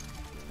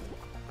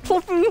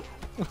 Pussy!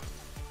 I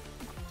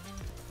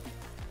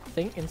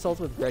think insults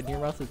with bread in your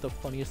mouth is the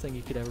funniest thing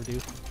you could ever do.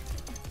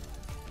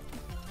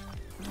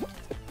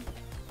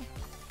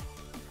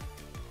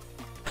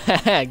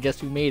 Haha,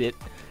 guess we made it,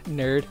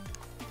 nerd.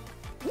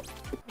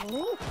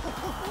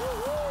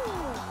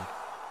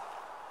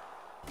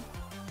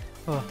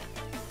 Oh.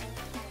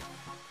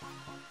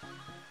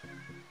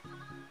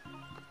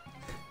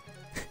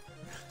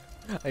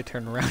 I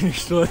turn around, you're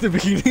still at the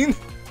beginning.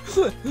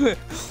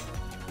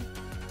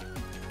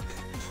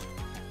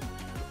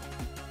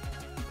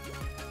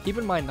 Keep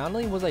in mind, not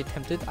only was I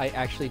tempted, I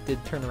actually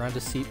did turn around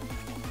to see.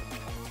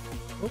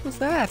 What was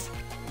that?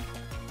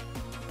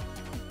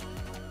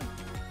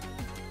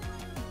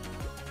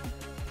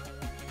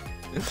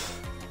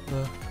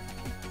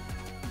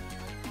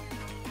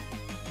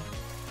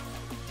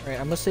 Alright,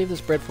 I'm gonna save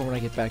this bread for when I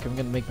get back. I'm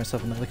gonna make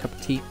myself another cup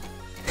of tea.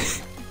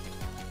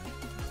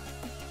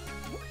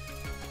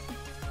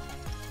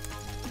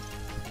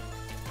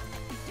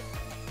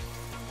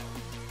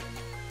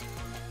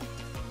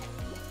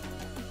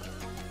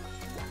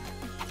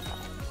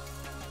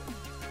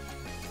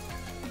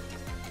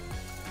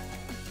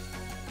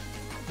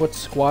 What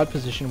squad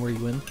position were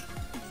you in?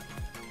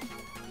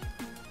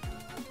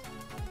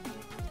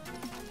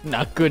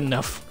 Not good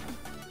enough.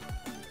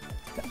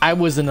 I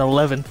was in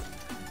 11th.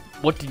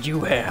 What did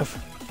you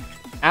have?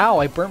 Ow,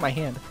 I burnt my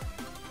hand.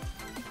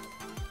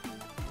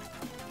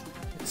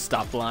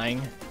 Stop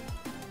lying.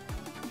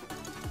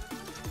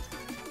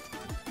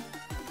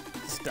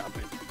 Stop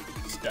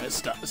it.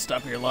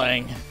 Stop your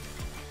lying.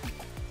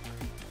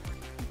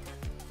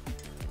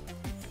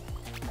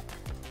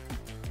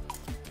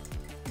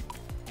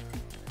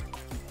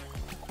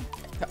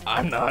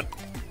 I'm not.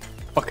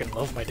 Fucking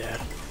love my dad.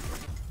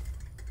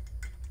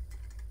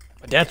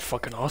 My dad's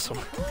fucking awesome.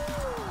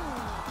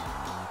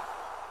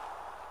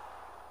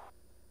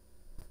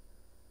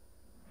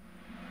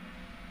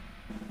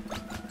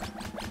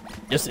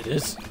 Yes, it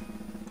is.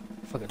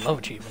 Fucking love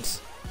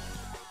achievements.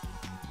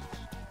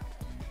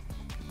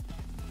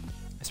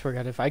 I swear to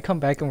God, if I come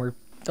back and we're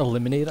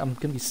eliminated, I'm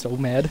gonna be so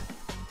mad.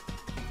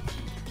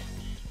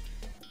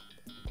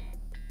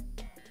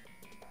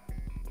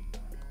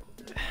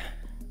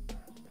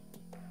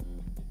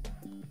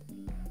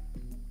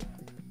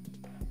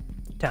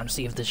 Time to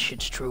see if this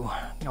shit's true.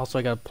 Also,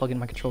 I gotta plug in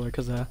my controller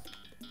because I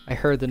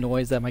heard the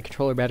noise that my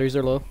controller batteries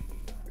are low.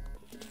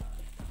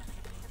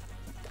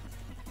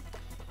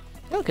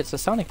 Look, it's a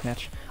Sonic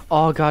match.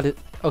 Oh god, it.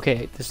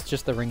 Okay, this is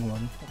just the ring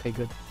one. Okay,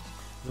 good. I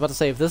was about to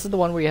say, if this is the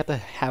one where you have to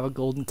have a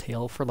golden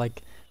tail for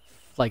like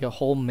a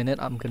whole minute,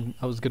 I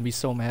was gonna be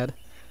so mad.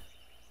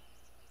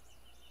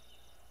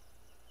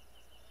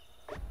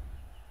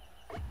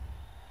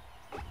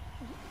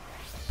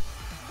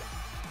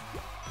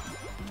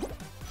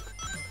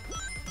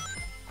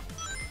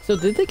 So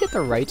did they get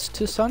the rights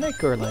to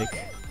Sonic, or like...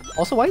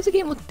 Also, why does the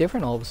game look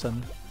different all of a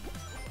sudden?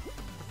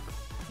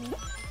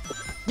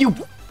 You!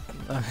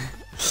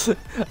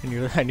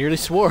 I nearly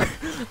swore.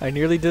 I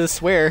nearly did a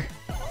swear.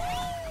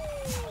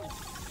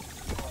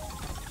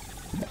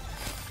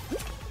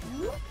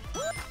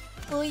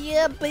 Oh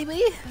yeah,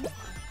 baby!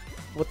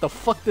 What the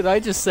fuck did I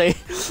just say?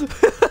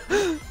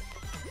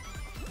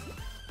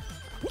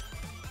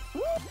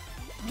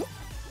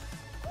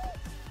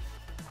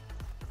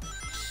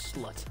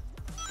 slut.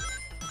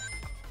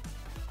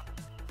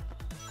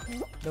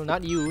 No,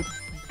 not you.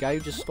 Guy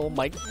who just stole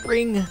my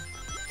ring.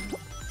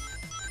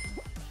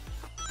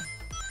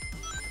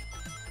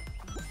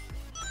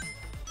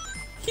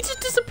 He just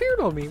disappeared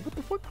on me. What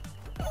the fuck?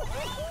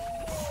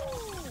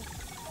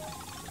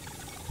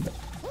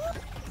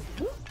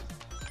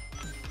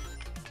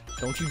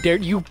 Don't you dare,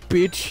 you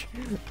bitch!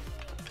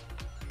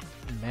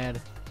 I'm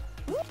mad.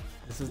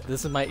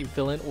 This is my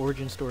villain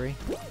origin story.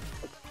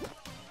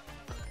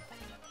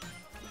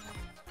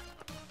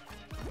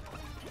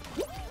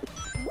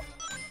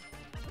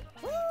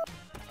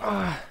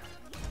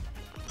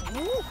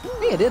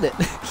 Hey, I did it!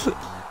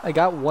 I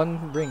got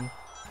one ring.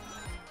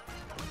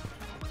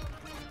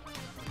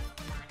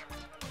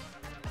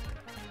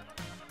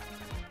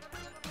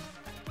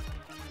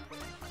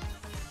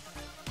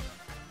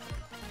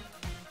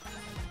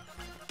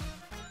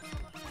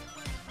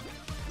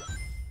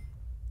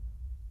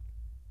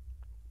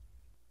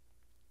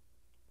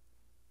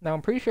 Now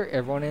I'm pretty sure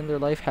everyone in their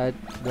life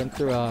went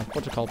through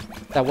what's it called?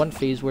 That one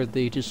phase where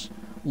they just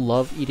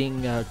love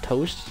eating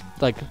toast,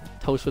 like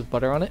toast with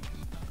butter on it.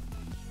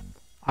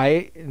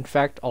 I, in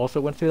fact,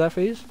 also went through that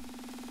phase.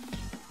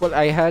 But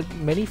I had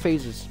many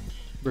phases,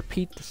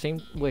 repeat the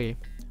same way,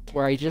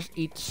 where I just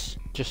eat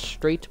just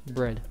straight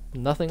bread,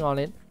 nothing on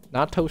it,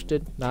 not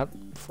toasted, not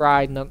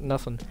fried,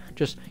 nothing,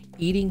 just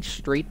eating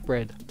straight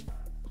bread.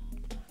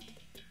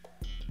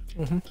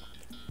 And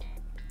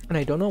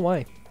I don't know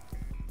why.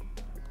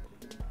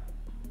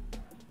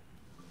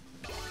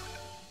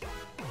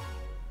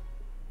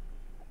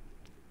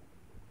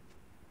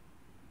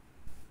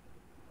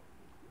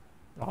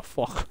 Oh,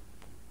 fuck.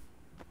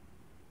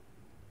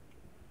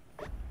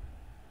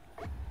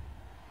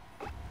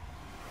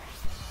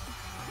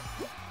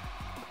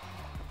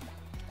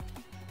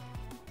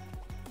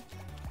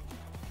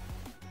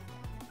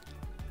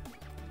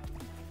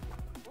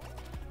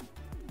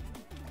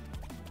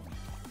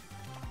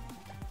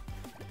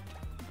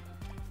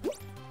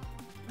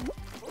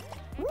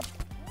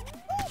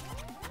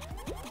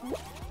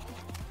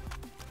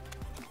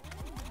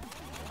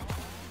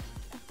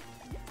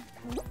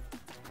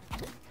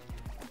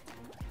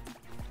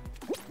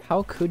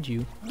 How could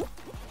you?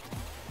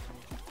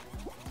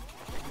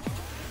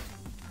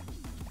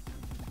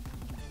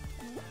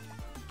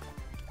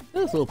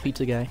 This little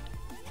pizza guy.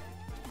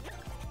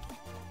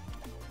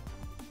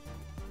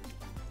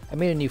 I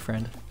made a new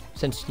friend.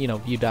 Since, you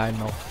know, you died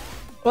and all.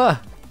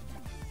 Ah!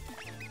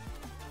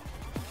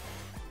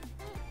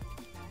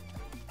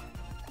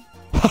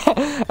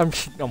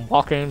 I'm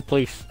walking in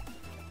place.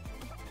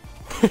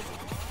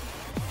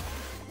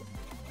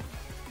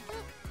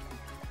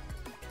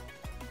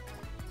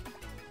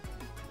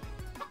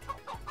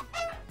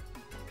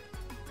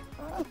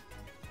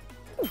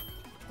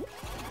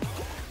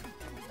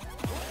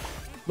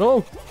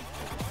 No!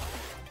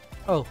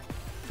 Oh, I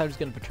thought he was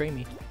gonna betray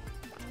me.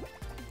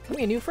 Give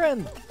me a new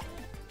friend!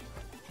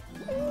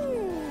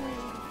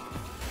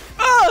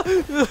 Ah!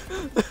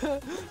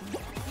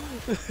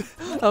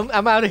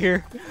 I'm out of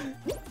here.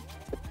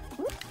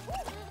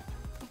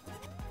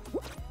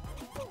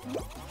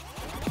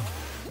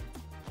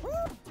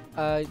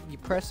 You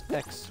press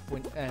X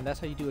and that's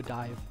how you do a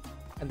dive.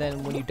 And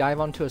then when you dive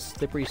onto a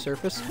slippery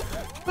surface,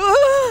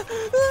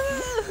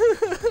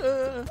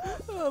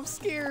 I'm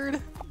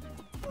scared.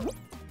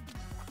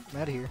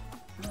 I'm out of here.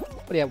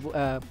 But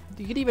yeah,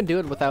 you could even do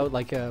it without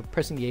like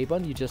pressing the A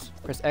button. You just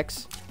press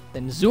X,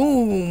 then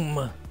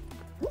zoom.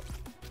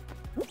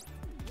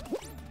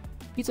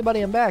 Pizza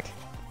buddy, I'm back.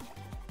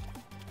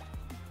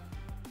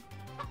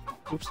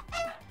 Oops,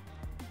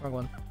 wrong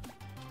one.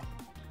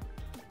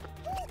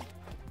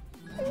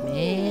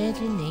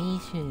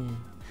 Imagination.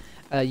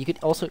 You could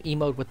also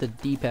emote with the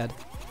D-pad.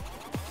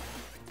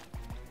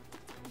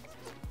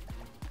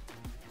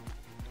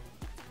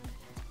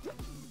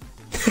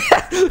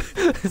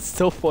 It's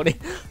so funny.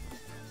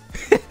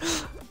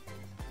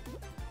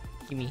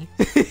 Gimme.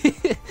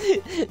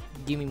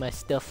 Gimme my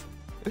stuff.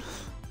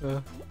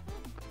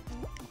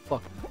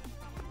 Fuck.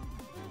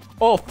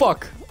 Oh,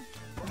 fuck!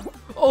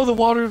 Oh, the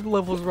water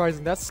level is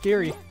rising. That's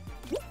scary.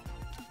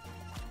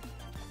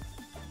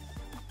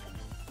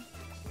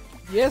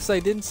 Yes, I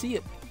didn't see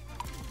it.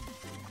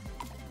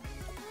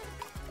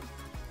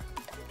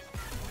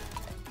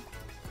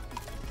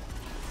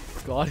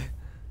 God.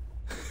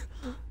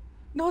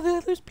 No,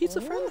 there's pizza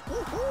friend.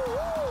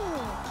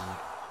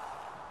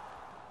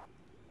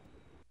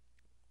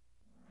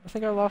 I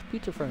think I lost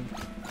pizza friend.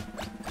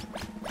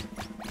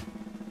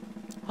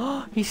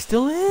 Oh, he's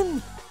still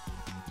in.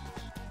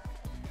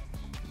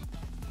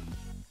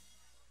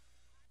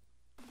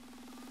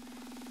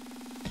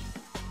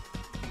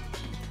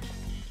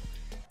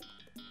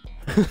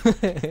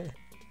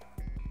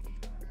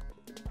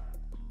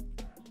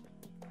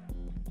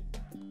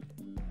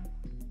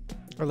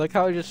 I like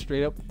how I just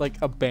straight up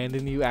like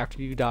abandoned you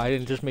after you died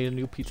and just made a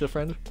new pizza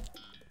friend.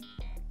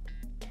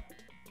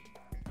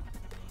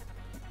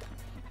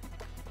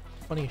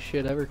 Funniest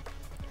shit ever.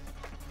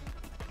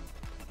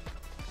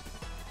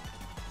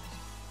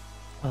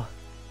 Oh.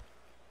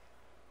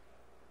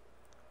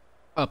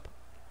 Up.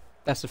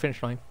 That's the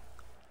finish line.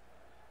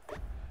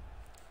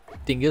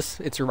 Dingus,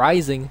 it's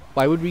rising.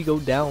 Why would we go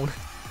down?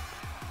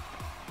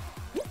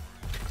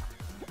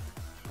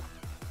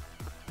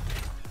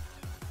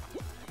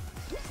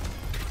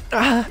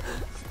 Ah!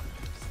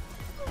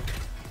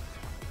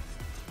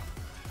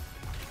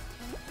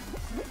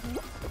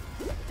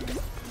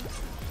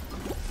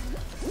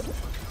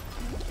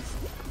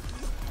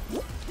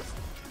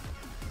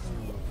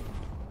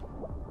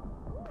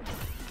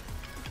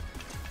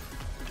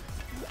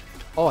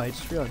 Oh, I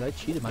just realized I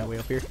cheated my way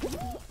up here.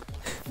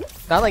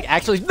 Not like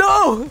actually—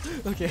 no!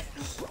 Okay.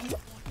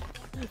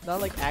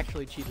 Not like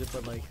actually cheated,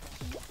 but like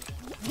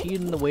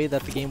cheated in the way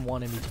that the game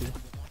wanted me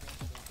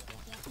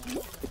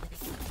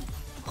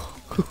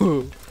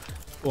to.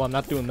 Oh, I'm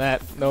not doing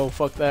that. No,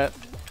 fuck that.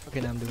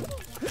 Okay, now I'm doing it.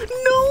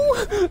 No!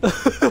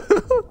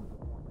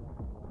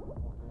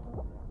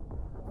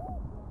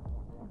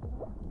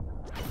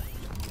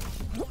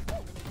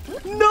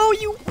 No,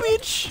 you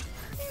bitch!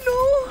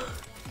 No!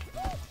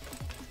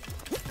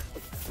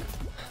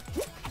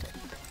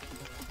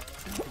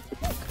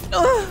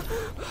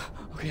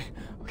 Okay,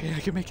 okay, I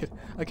can make it.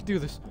 I can do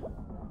this.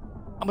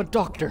 I'm a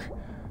doctor.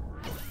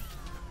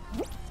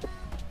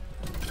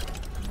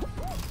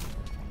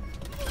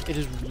 It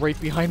is right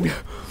behind me.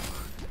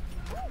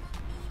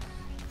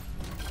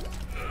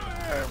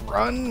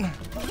 Run!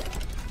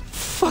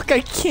 Fuck,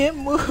 I can't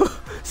move.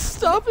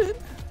 Stop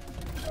it.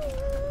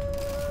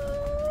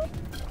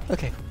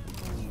 Okay.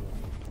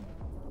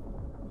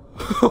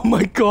 Oh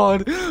my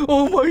god.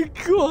 Oh my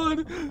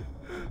god.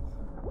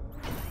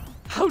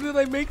 How did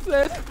I make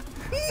that?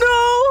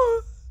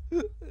 No!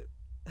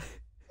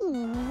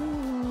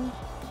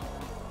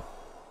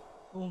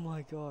 Oh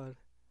my god.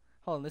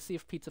 Hold on, let's see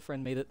if Pizza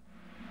Friend made it.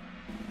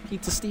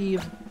 Pizza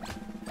Steve.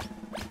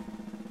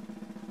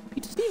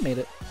 Pizza Steve made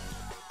it.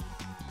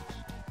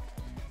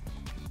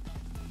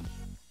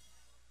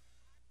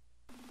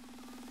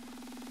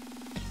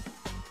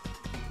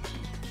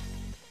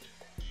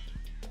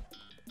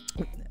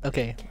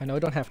 Okay, I know I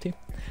don't have to.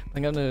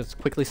 I'm gonna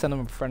quickly send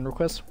him a friend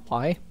request.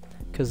 Why?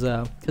 Cause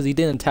he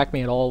didn't attack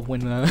me at all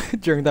when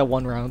during that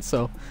one round.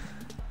 So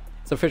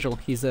it's official.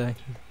 He's a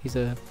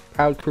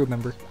proud crew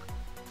member.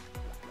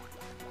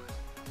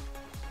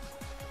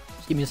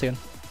 Just give me a second.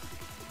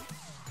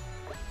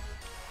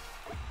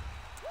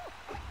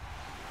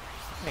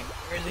 Wait,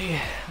 where is he?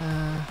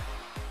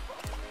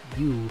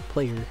 You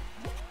player.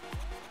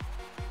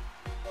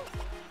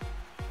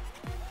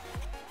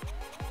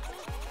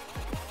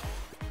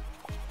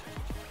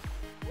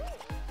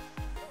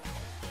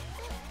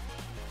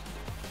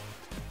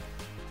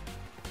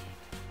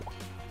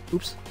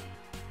 Oops.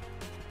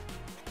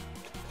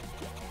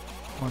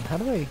 Come on, how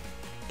do I...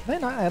 Can I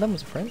not add him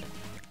as a friend?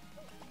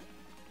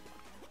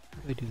 How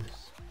do I do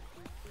this?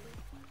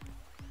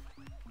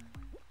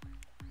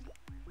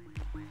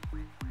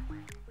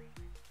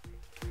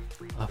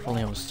 Oh, if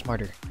only I was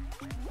smarter.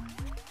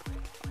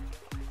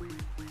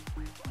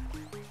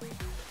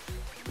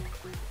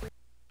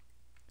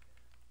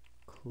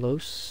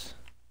 Close.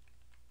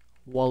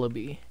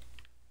 Wallaby.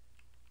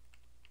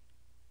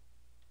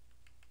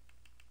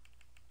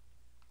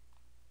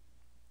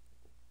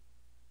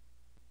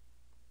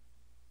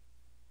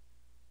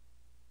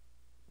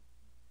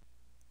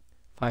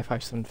 Five,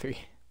 5, 7, 3.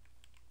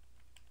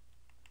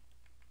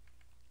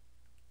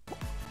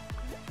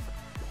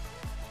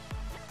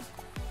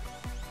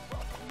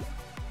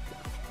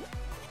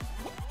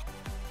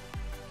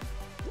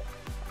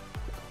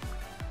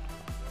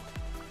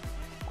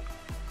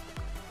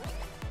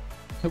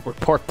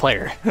 Report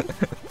player.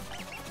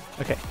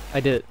 Okay, I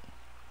did it.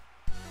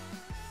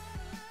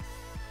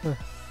 Huh.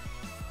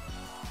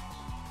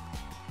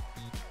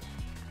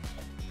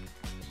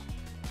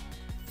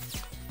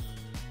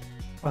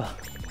 Ugh.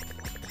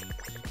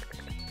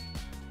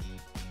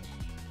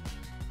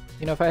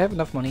 You know, if I have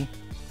enough money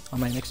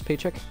on my next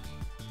paycheck,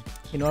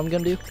 you know what I'm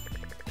gonna do?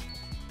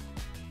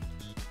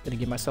 Gonna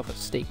give myself a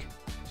steak.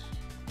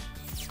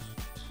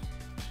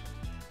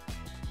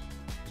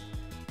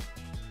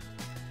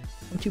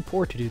 I'm too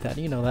poor to do that,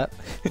 you know that.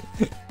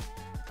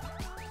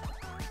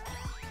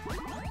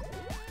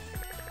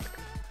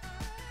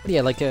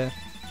 Yeah, like as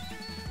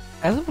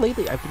of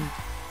lately, I've been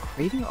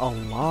craving a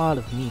lot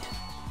of meat.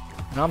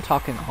 And I'm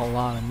talking a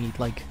lot of meat,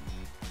 like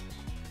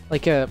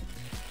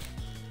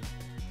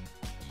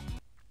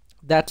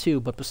that too,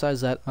 but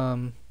besides that,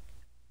 what's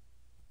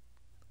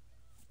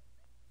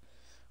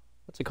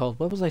it called?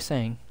 What was I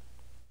saying?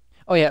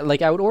 Oh yeah,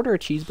 like I would order a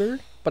cheeseburger,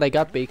 but I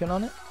got bacon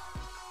on it.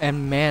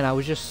 And man, I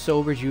was just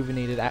so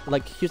rejuvenated.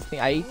 Like, here's the thing,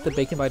 I ate the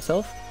bacon by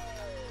itself.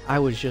 I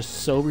was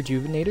just so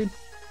rejuvenated.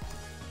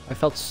 I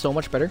felt so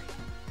much better.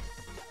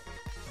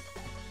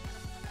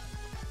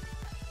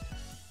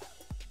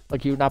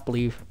 Like, you would not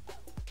believe.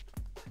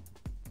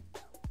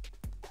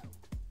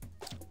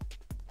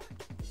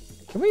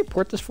 Can we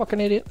report this fucking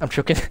idiot? I'm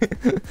joking.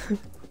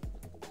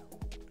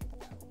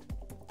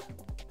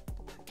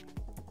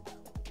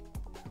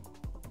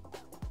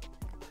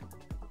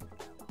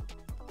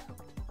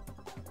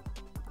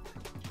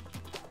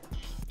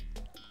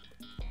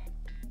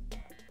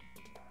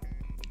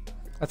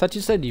 I thought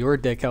you said your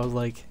dick. I was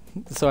like,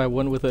 so I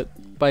went with it,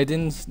 but I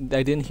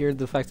didn't hear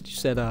the fact that you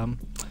said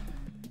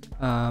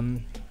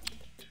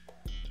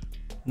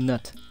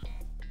nut.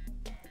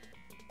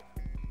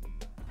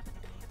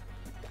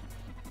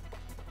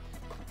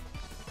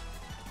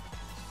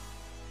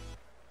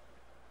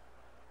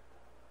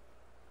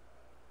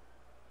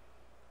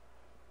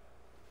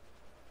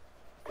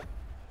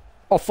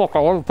 Oh fuck! I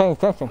wasn't paying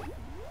attention.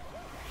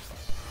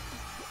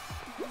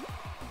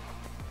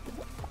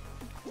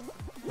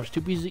 I was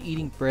too busy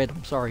eating bread.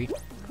 I'm sorry.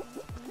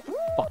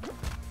 Fuck.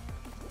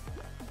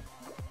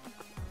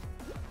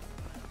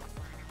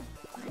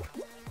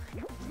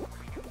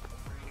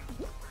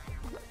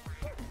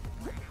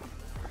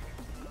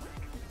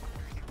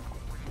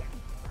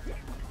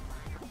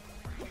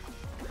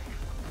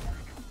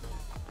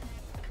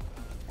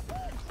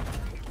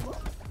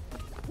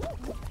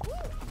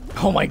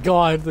 Oh my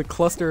god, the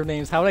cluster of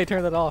names. How did I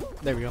turn that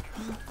off? There we go.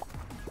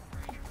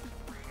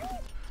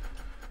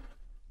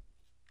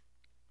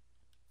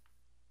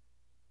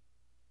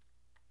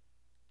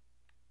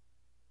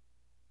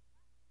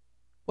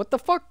 What the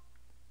fuck?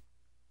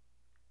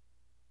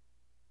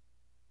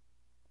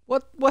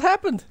 What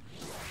happened?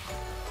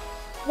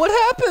 What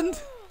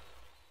happened?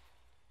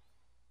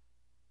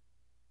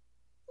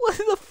 What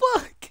the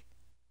fuck?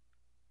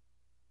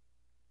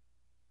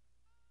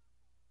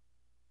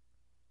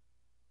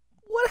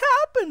 What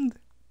happened?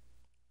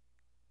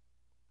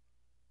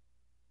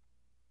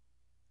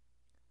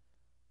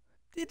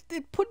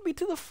 It put me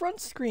to the front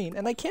screen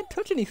and I can't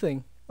touch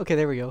anything. Okay,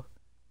 there we go.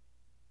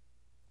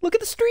 Look at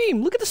the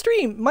stream! Look at the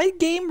stream! My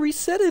game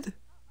resetted!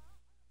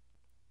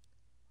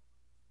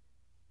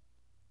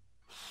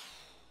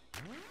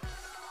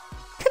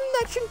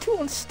 Connection to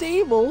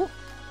unstable?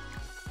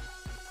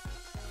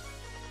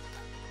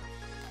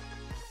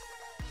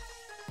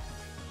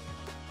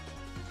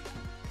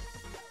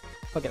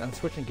 Fuck it, I'm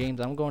switching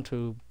games. I'm going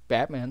to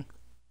Batman.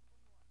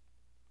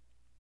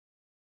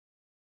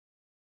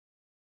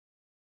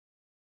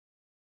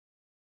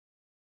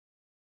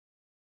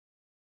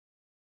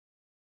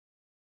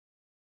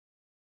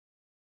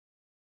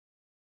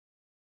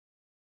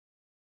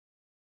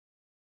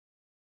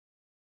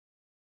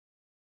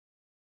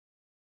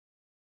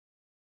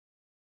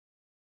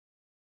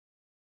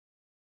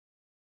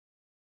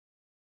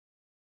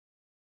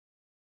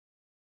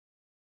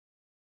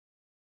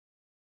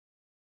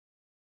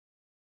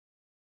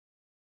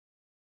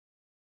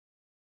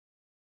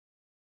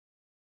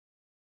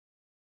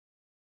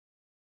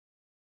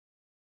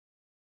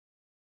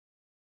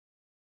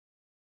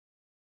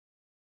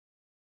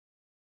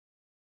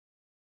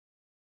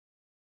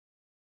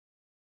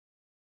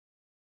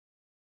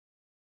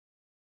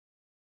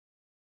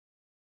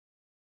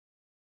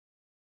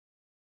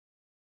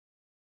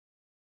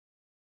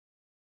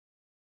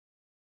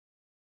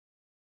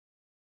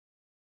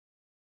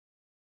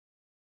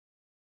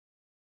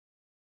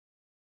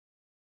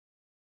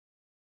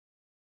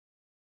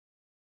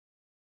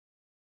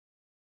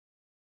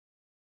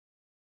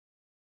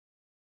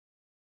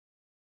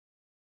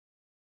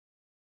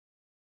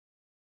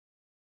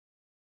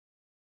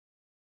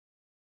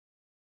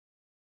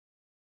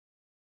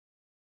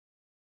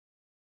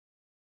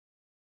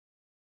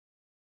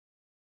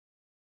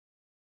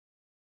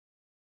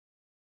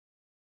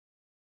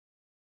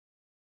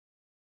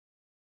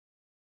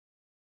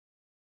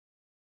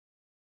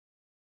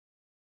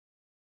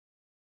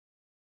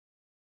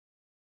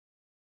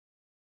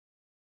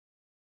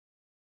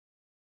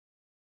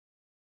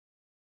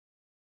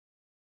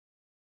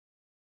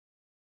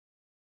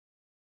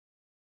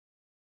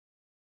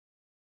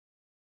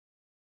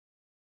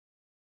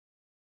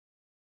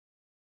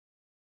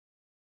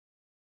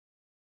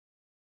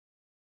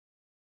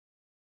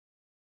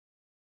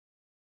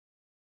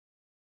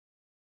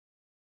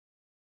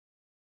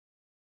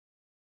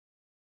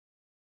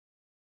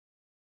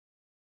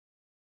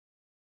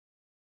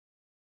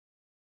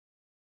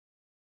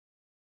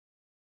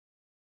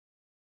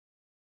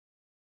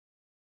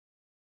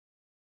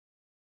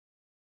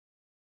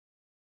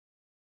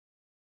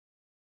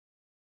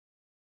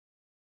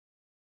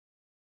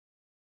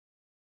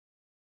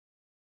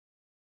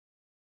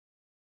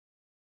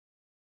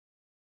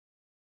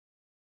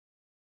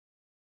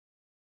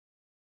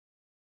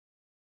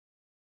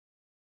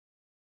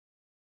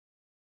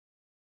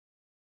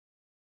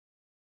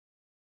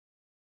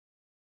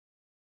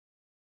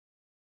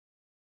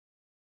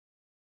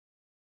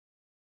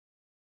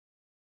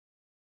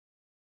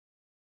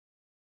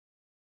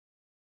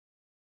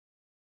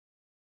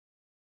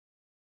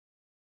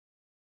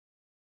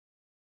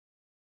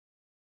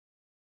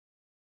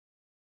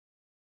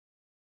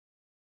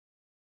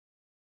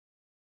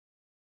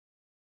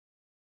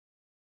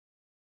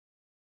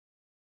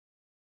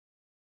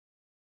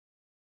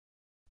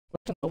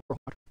 What's an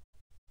Overwatch?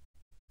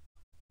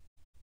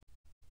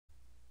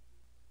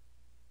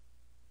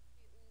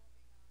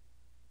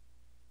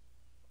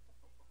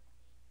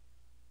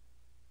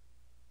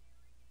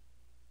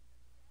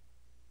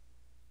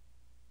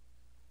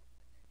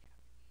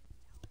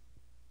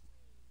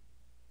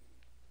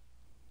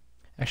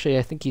 Actually,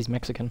 I think he's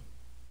Mexican.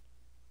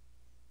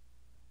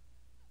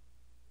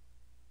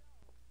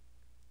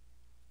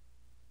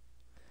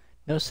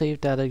 No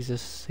save data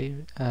exists.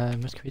 Save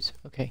must create.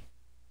 Okay.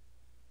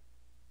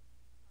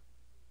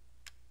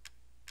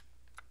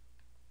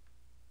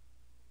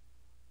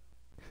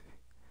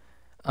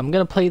 I'm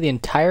gonna play the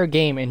entire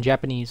game in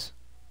Japanese.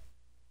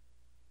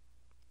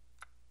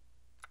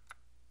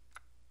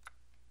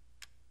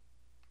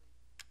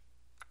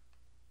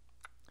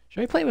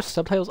 Should I play with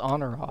subtitles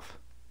on or off?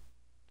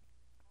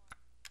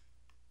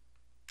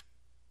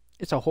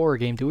 It's a horror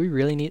game. Do we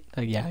really need...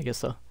 yeah, I guess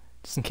so.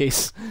 Just in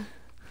case.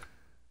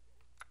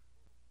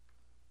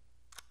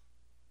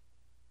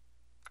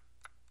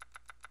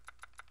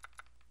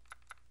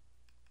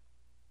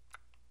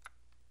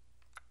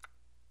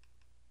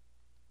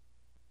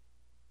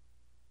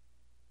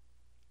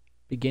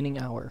 Beginning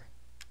hour.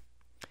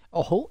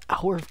 A whole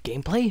hour of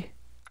gameplay?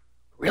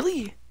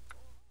 Really?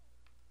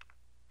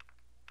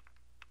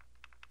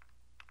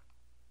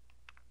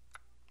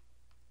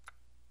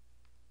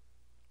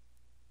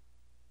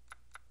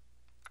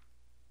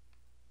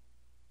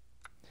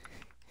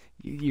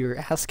 You're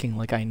asking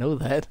like I know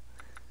that.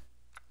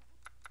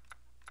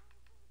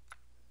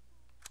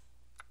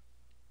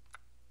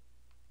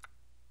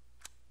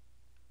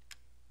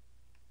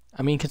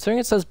 I mean, considering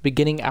it says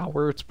beginning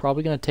hour, it's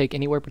probably going to take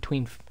anywhere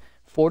between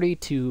 40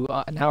 to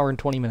an hour and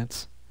 20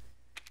 minutes.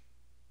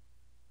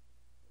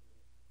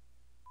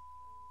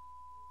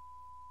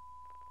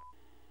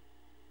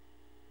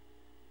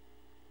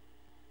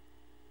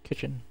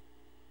 Kitchen.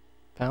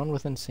 Found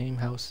within same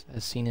house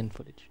as seen in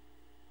footage.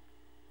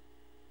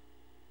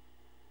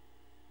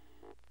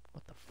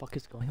 What the fuck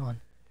is going on?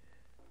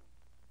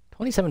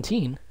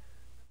 2017?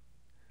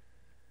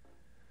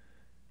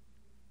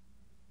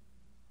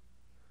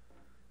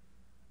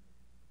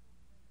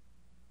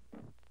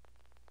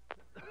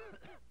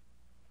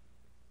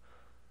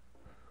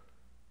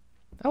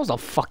 That was a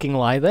fucking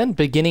lie then.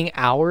 Beginning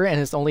hour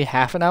and it's only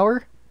half an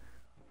hour?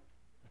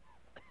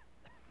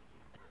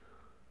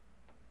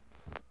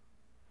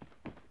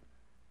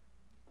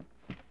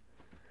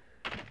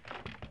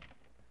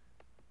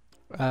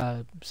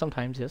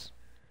 Sometimes, yes.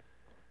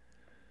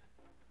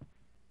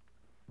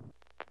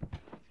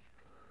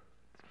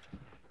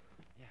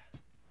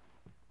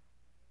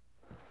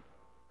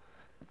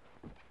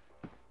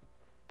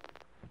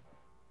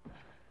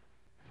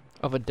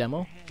 Of a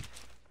demo?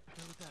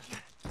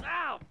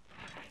 Ow!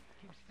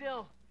 Keep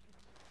still.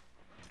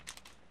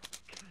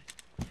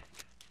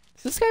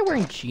 Is this guy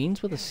wearing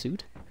jeans with a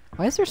suit?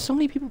 Why is there so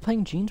many people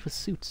playing jeans with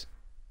suits?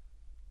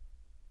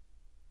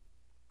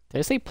 Did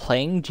I say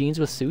playing jeans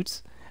with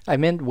suits? I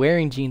meant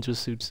wearing jeans with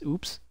suits.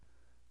 Oops.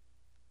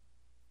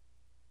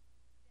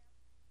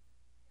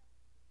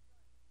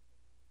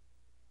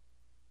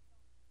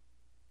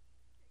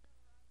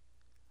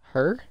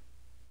 Her?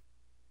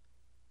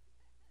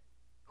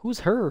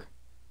 Who's her?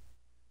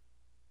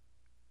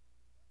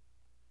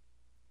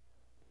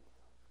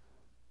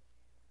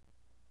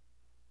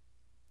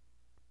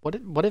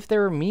 What if they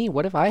were me?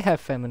 What if I have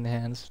feminine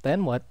hands?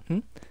 Then what?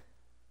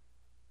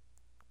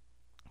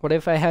 What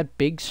if I had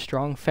big,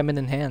 strong,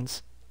 feminine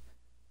hands?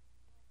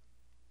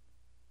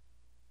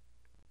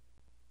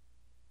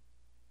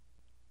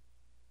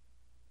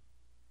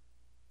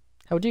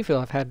 How would you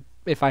feel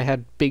if I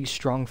had big,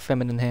 strong,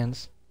 feminine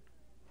hands?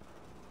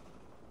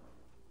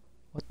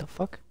 What the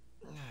fuck?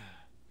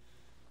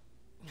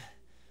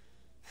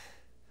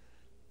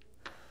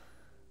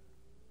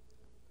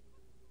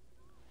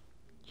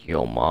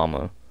 Yo,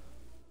 mama.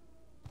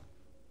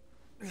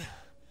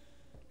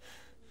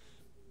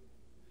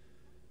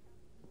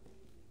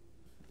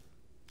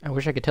 I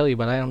wish I could tell you,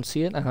 but I don't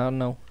see it. I don't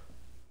know.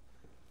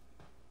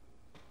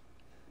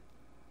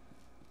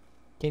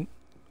 Can...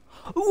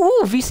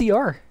 Ooh,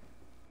 VCR!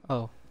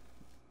 Oh.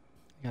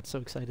 I got so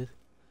excited.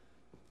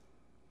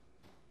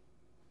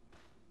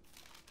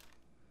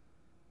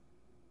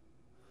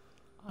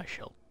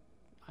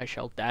 I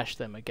shall dash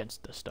them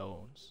against the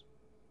stones.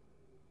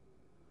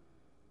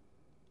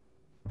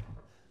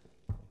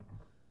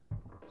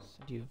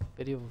 Send you a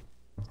video of...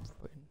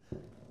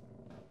 Turn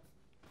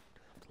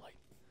off the light.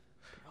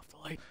 Turn off the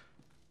light.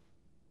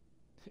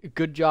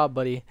 Good job,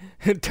 buddy.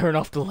 Turn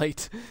off the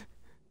light.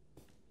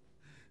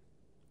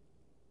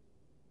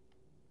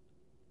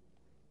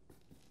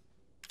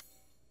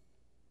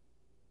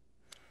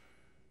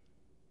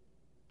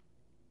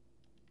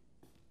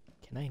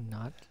 Can I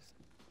not?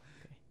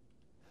 Okay.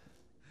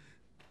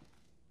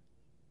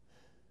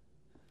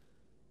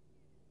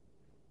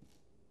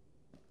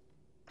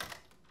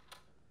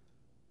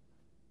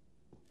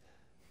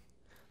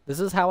 This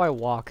is how I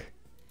walk.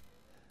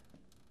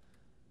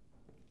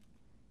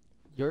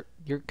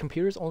 Your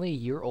computer's only a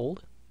year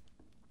old?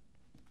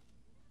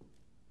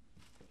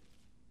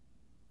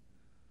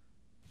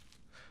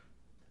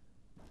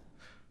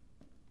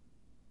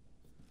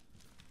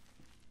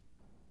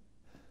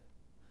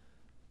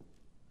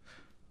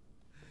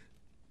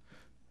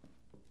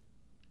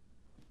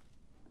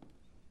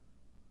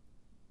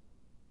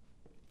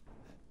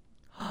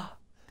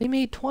 They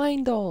made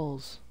twine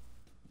dolls.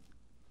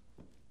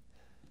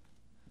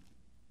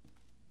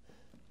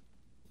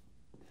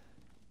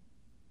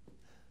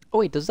 Oh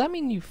wait, does that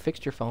mean you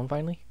fixed your phone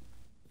finally?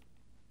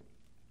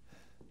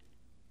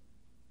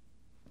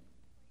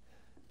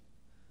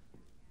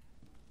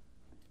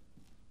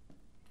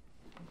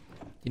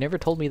 never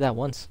told me that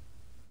once.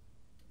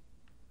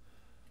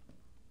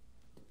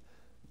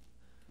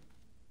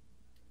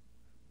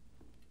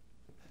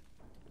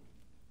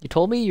 You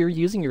told me you're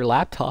using your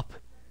laptop.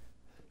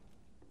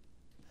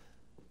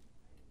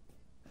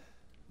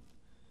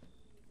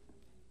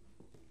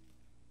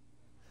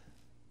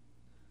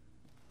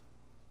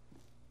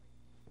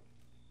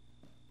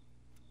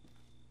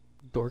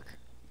 Dork.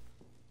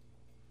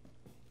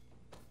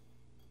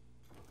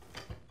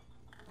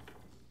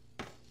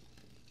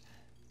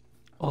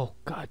 Oh,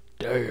 god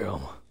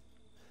damn.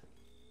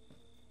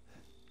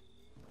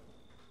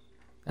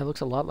 That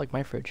looks a lot like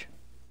my fridge.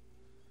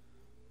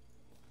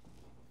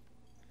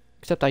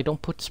 Except I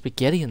don't put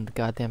spaghetti in the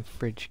goddamn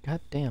fridge.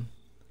 God damn.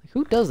 Like,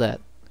 who does that?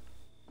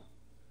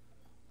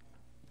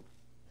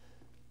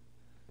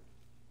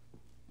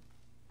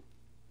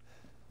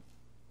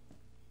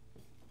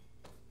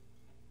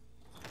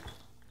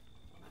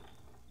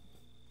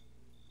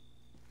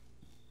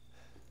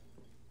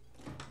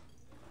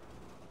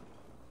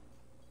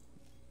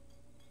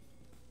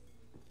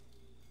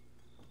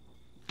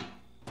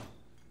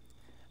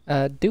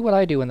 Do what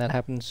I do when that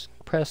happens.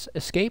 Press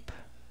escape,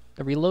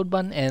 the reload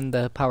button, and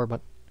the power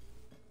button.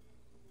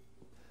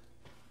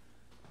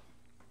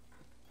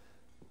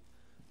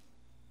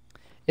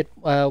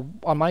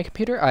 On my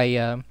computer,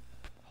 I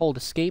hold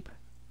escape,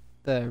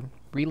 the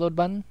reload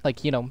button,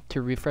 like, you know,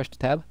 to refresh the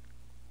tab,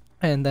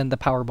 and then the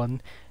power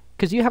button.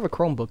 Because you have a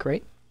Chromebook,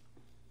 right?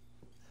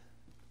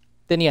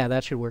 Then yeah,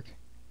 that should work.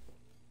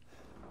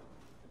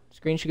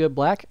 Screen should go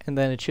black, and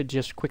then it should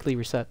just quickly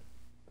reset.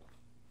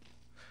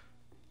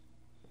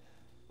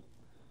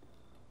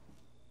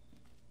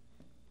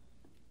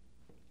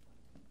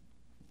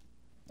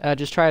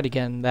 Just try it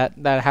again.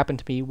 That happened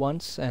to me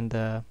once, and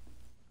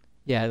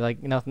yeah,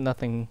 like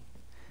nothing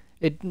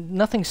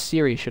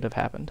serious should have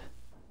happened.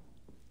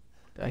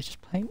 Did I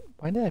just plant?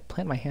 Why did I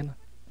plant my hand?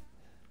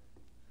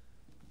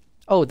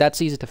 Oh,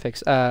 that's easy to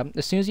fix.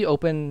 As soon as you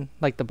open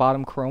like the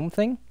bottom Chrome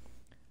thing,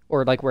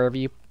 or like wherever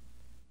you.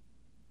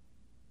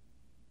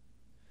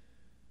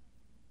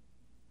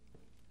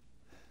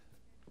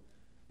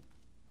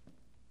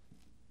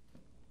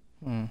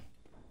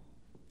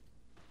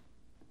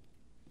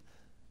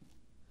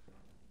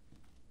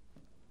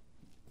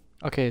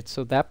 Okay,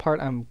 so that part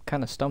I'm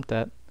kind of stumped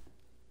at.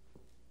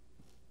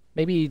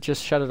 Maybe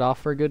just shut it off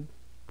for a good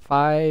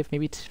 5,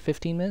 maybe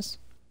 15 minutes?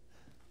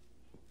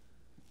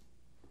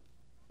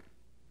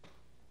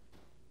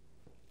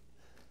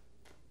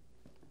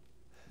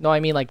 No, I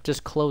mean like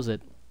just close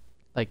it.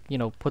 Like, you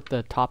know, put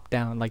the top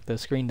down, like the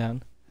screen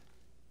down.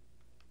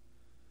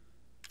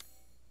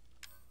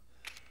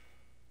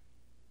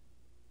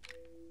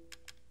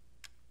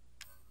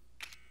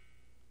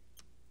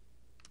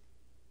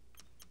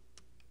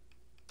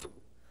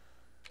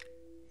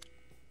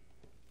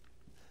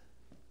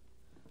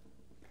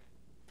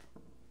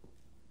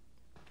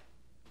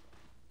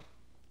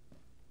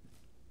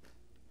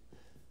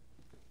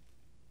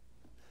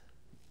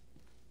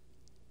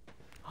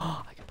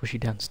 Oh, I can push you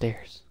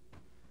downstairs.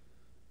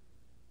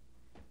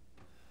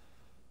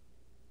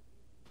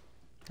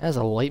 That's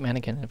a light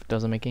mannequin if it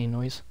doesn't make any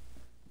noise.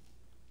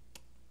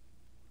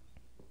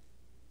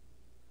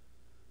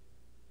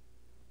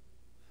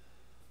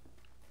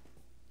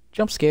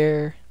 Jump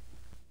scare.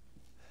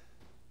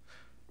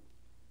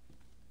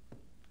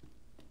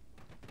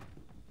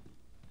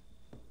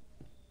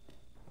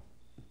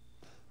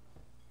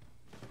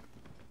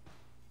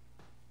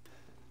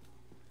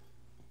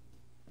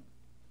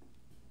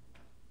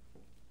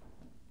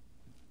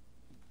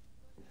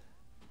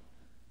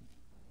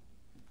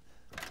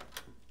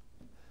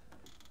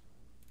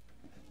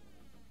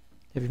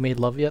 Have you made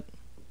love yet?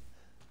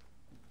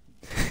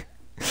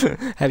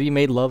 Have you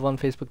made love on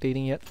Facebook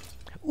dating yet?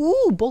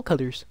 Ooh, bolt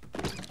cutters.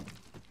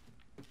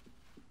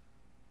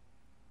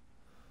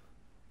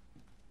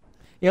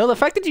 You know, the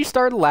fact that you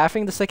started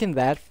laughing the second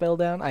that fell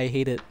down, I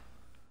hate it.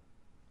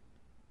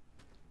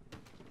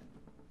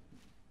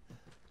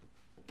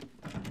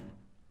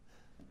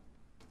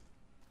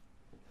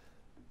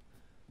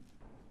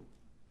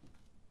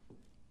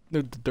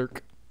 No, the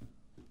Dirk.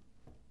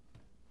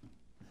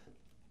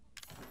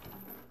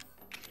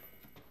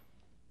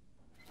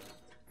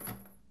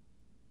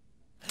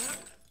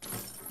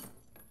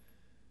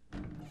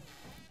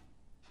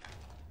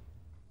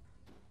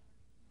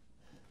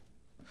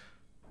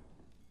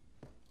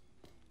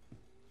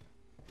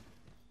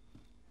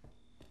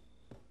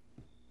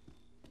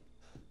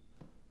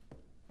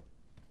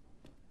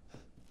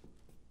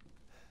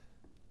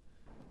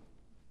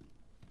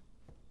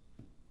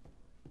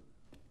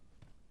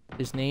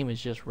 His name is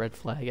just red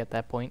flag at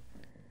that point.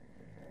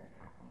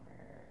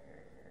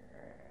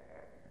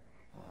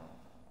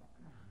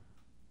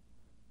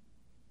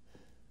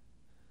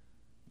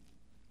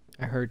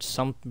 I heard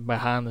something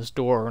behind this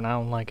door and I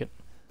don't like it.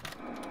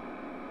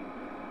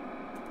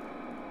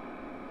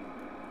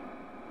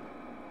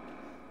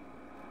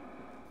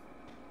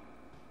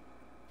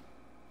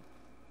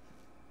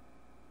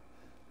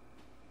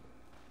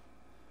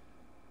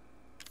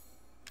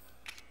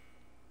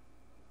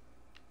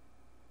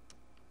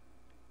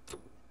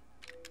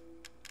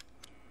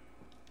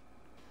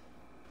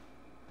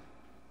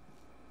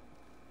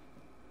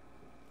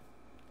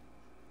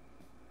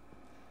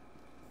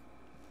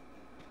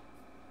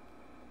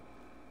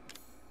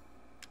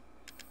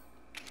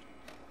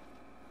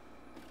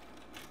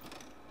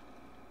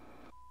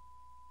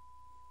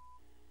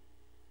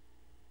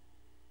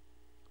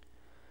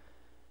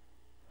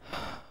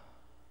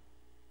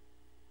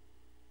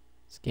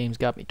 game's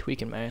got me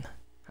tweaking, man.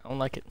 I don't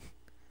like it.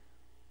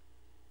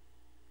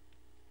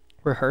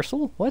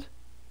 Rehearsal? What?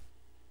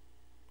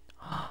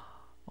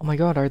 Oh my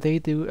god, are they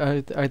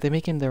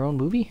making their own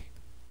movie?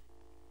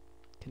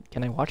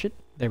 Can I watch it?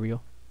 There we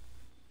go.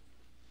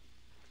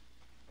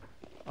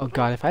 Oh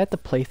god, if I had to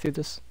play through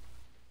this.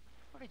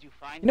 You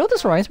know what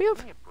this reminds me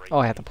of? Oh,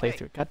 I have to play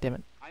through it. God damn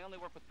it.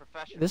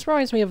 This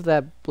reminds me of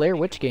that Blair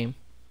Witch game.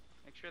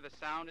 Make sure the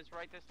sound is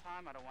right this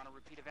time. I don't want a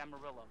repeat of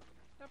Amarillo.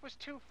 That was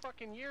 2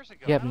 fucking years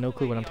ago. You have no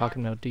clue what I'm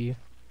talking about, do you?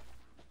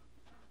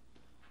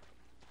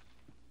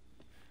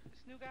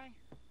 This new guy?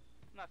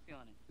 I'm not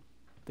feeling it.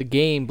 The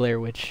game Blair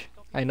Witch.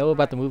 I know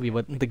about the movie,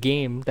 but the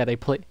game that I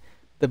played,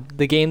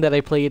 the game that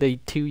I played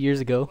 2 years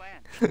ago.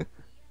 We'll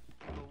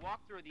walk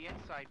through the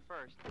inside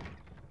first,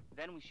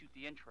 then we shoot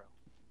the intro.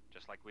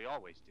 Just like we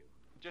always do.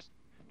 Just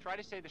try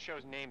to say the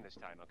show's name this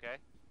time, okay?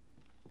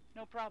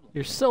 No problem.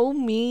 You're so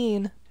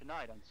mean.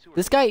 Tonight on Sewer.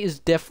 This guy is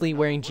definitely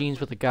wearing jeans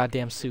with a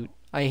goddamn suit.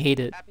 I hate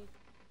it. Happy?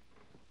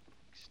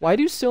 Why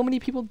do so many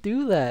people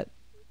do that?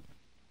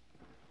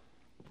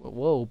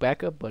 Whoa,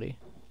 back up, buddy.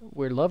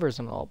 We're lovers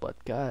and all,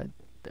 but god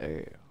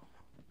damn.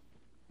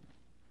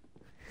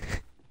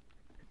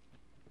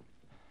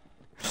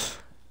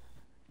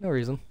 No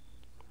reason.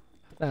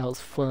 That was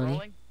funny.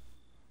 Rolling?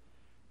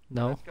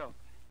 No. Let's go.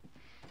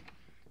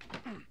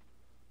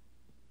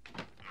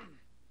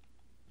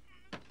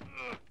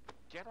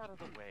 Get out of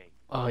the way.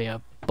 Oh yeah,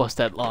 bust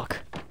that lock.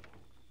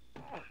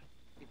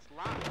 It's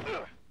locked.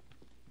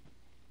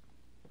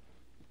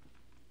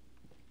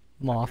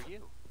 Moth. For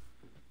you.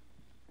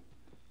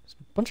 There's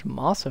a bunch of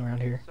moths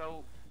around here.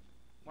 So,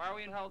 why are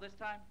we in hell this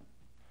time?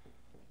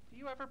 Do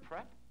you ever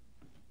prep?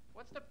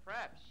 What's the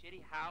prep?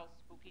 Shitty house,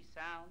 spooky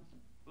sounds.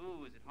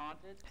 Ooh, is it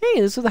haunted? Hey,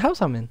 this is the house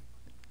I'm in.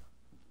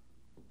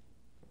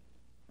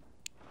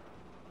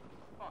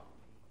 Fuck.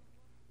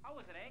 I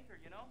was an anchor,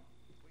 you know?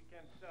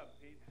 Weekend sub,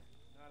 Pete.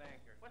 Not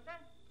anchor. What's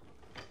that?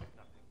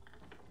 Nothing.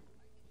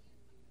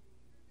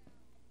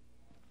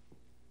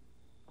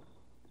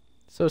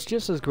 So it's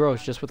just as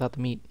gross, just without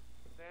the meat.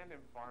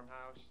 Abandoned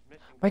farmhouse.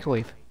 Missing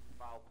Microwave. family,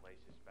 foul play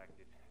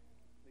suspected.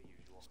 The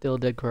usual. Still a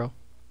dead crow.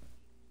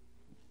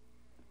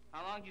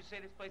 How long did you say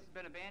this place has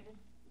been abandoned?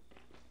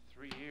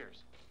 3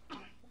 years.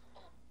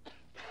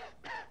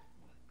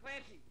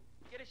 Clancy,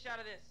 get a shot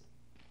of this.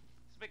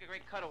 Let's make a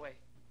great cutaway.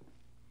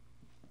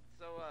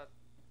 So,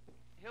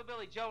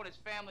 Hillbilly Joe and his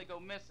family go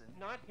missing.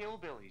 Not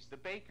hillbillies, the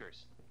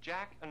Bakers.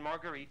 Jack and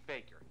Marguerite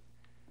Baker.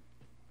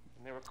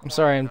 And they were I'm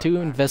sorry, I'm quiet too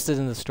about it. invested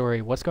in the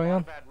story. What's going A lot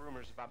on? of bad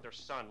rumors about their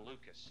son,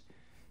 Lucas.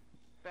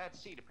 Bad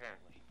seed,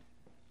 apparently.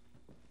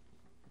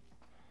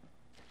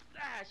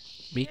 Ah,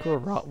 shit. Miko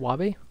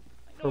Wabe? I know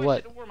For I what?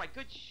 should have worn my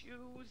good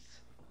shoes.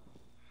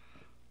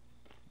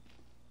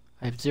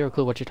 I have zero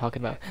clue what you're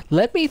talking about.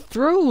 Let me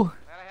through! Glad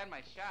I had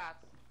my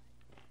shots.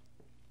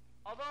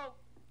 Although,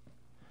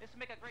 this would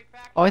make a great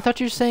background. Oh, I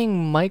thought you were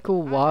saying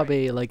Michael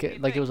Wabe, like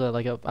it was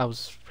I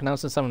was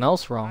pronouncing someone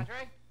else wrong.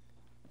 Andre?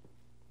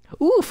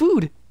 Ooh,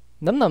 food!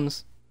 Num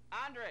nums.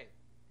 Andre!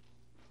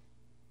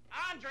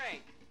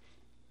 Andre!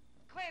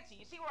 Clancy,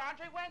 you see where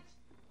Andre went?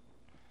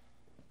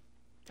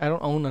 I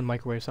don't own a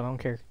microwave, so I don't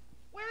care.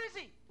 Where is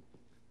he?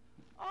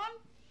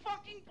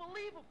 Unfucking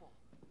believable.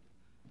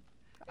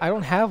 I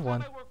don't have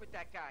one. I work with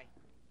that guy.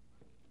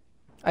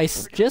 I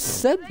just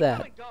said They that.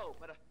 come and go,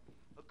 but a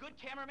good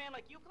cameraman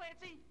like you,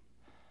 Clancy,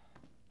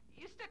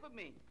 you stick with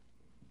me.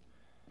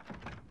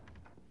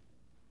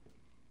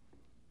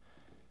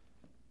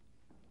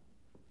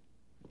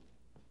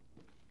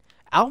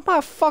 Out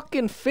my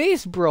fucking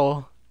face,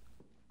 bro.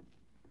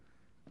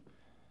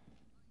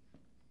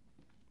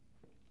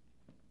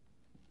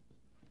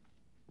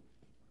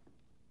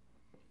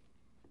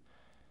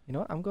 You know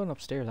what? I'm going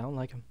upstairs. I don't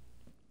like him.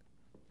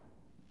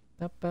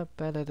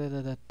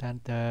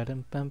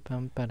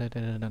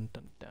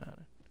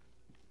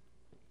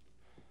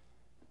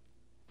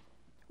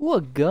 Ooh,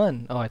 a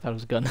gun. Oh, I thought it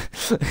was a gun.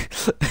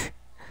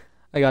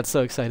 I got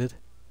so excited.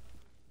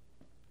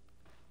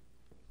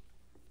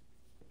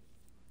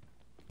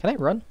 Can I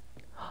run?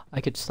 I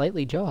could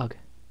slightly jog.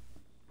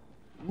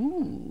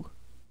 Ooh.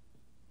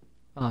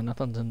 Oh,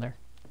 nothing's in there.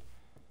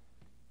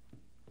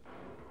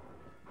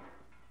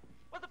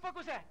 What the fuck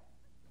was that?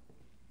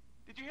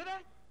 Did you hear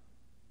that?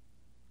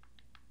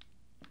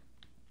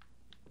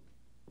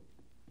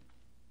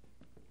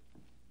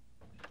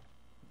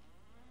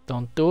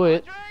 Don't do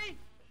it. Andre?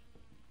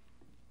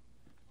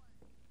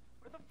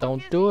 Where the fuck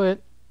Don't is do he?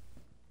 it.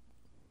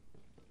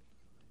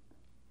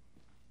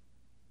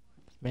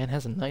 This man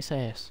has a nice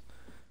ass.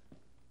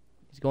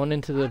 He's going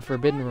into the Andre,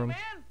 forbidden where are you, room.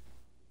 man?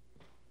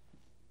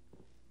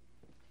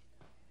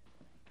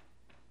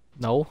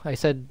 No, I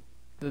said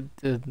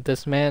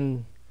this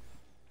man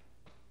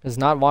has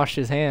not washed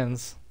his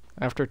hands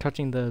after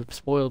touching the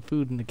spoiled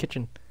food in the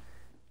kitchen.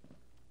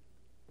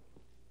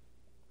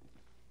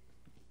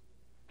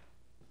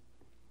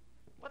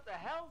 What the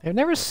hell? I've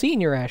never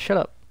seen your ass. Shut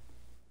up.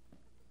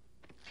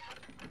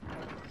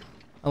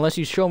 Unless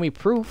you show me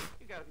proof.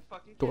 You gotta be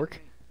fucking kidding Dork. me.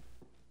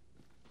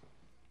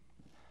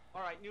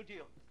 All right, new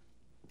deal.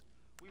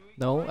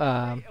 No,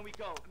 and we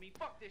go. I mean,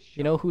 fuck this shit.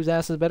 you know whose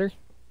ass is better?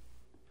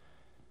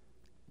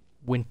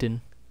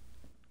 Winton.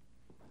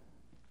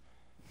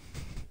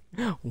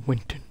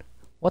 Winton.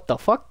 What the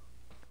fuck?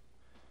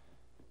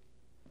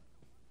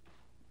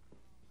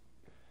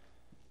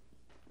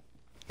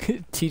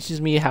 It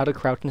teaches me how to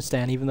crouch and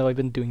stand, even though I've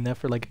been doing that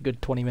for like a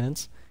good 20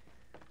 minutes.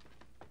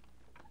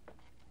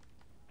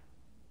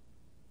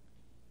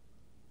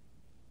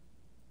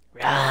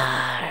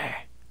 Rawr.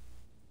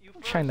 You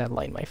Shine first. that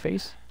light in my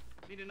face.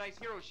 Need a nice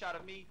hero shot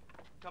of me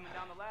coming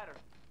down the ladder.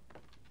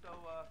 So,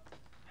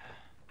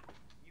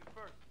 you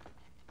first.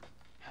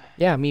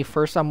 Yeah, me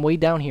first. I'm way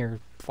down here,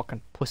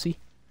 fucking pussy.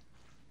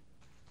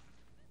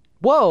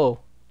 Whoa!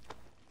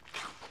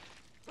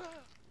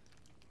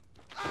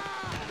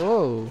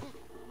 Whoa.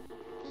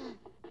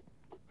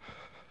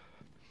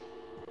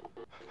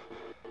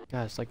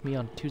 God, it's like me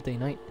on Tuesday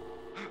night.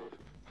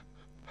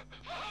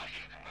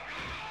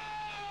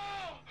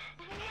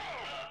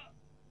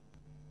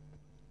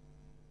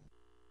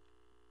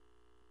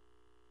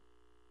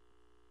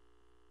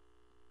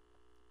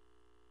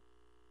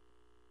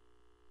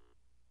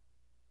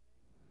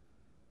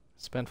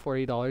 Spent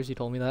 $40, you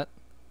told me that.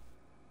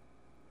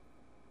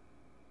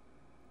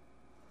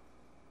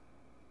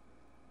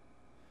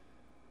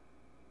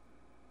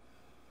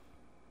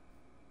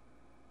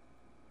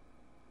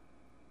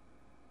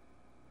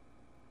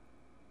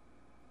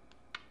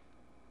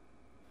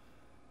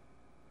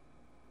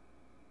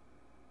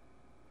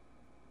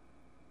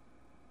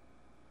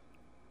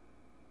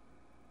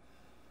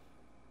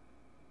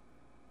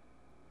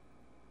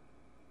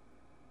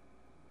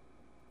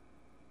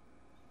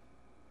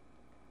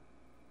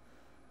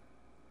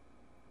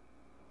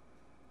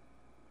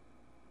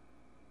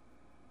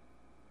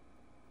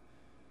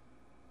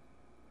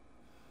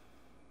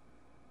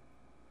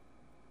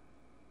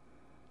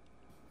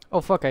 Oh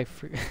fuck,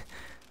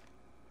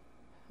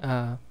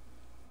 I'll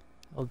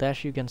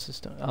dash you against the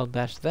stone. I'll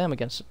dash them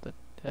against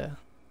the.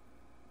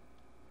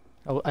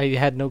 Oh, I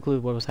had no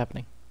clue what was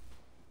happening.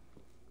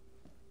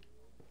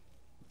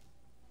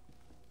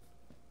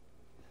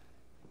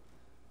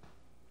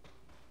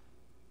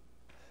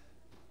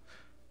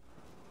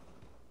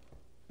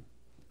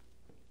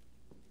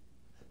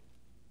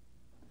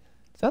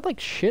 Is that like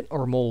shit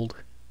or mold?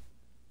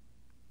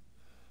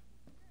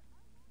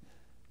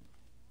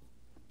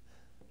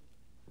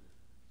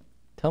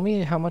 Tell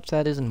me how much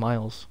that is in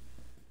miles.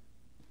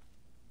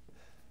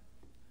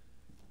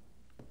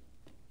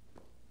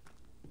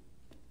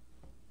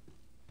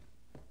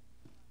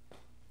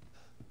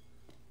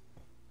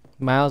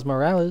 Miles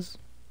Morales.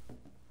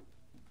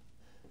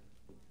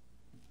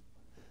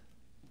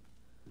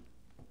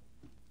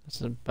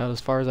 That's about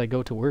as far as I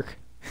go to work.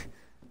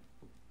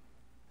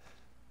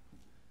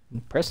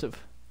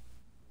 Impressive.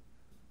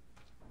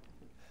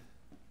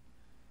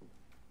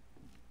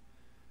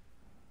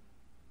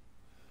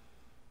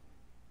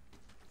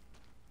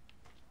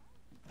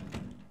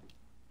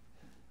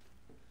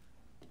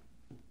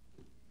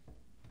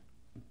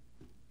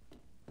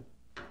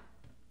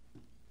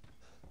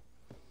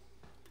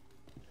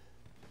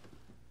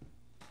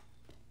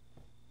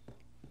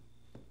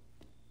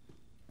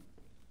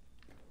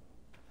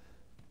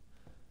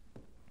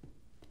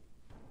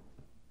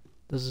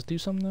 Does this do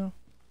something though?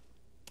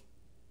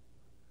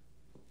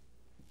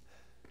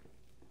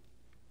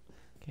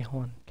 Okay,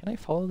 hold on. Can I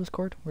follow this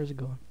cord? Where's it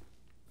going?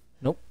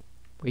 Nope.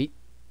 Wait.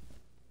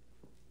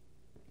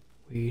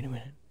 Wait a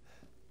minute.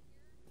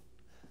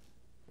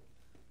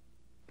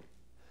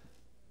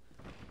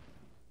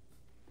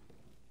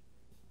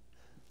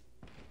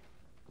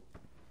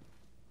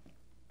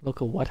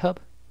 Local what hub?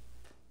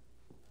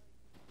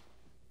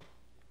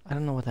 I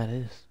don't know what that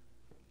is.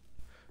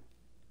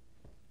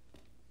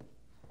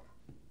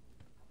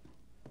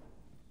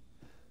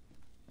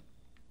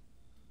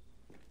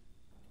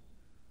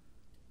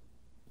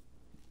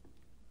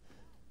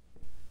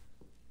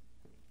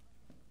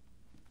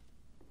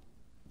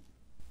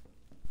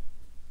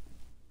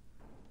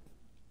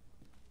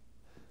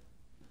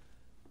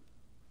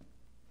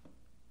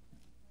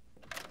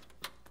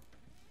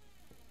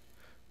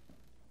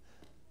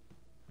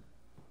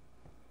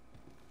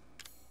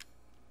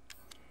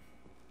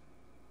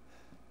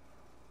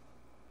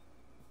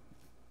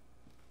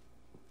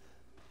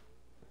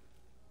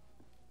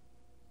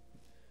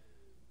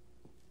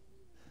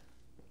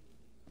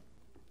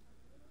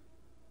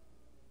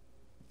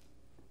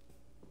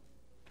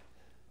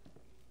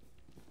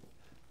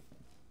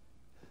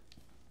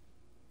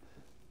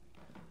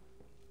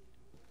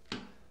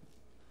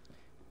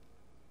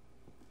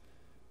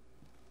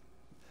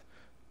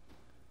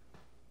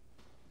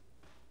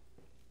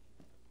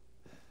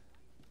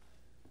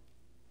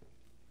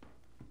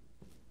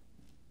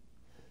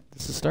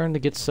 This is starting to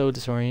get so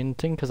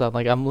disorienting because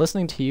I'm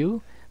listening to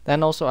you,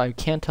 then also I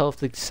can't tell if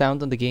the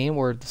sounds in the game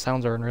or the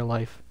sounds are in real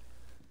life.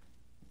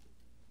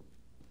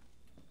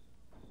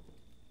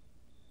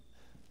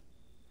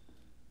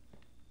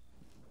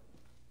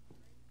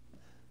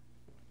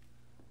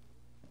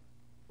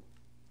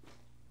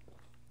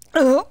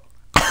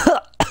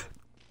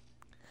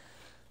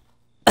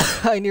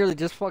 I nearly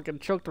just fucking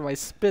choked on my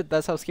spit.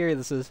 That's how scary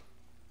this is.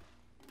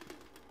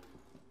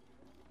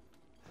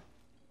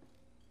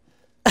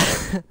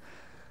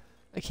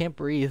 I can't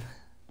breathe.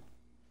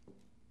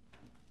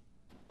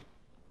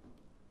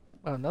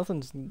 Wow,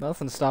 nothing's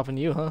stopping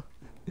you, huh?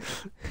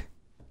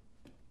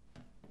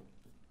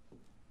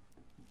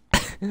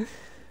 I've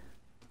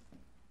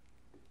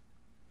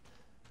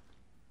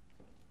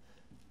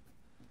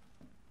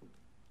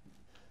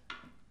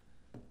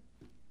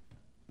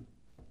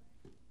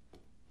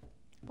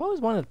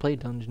always wanted to play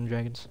Dungeons and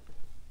Dragons.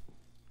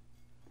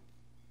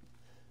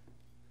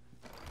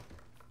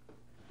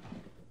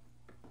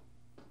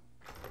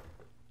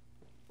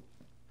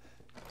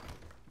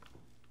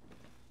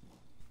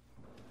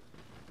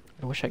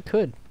 I wish I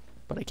could,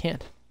 but I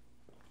can't.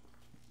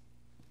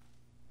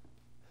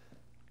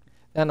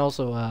 And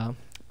also,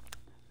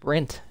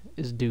 Brent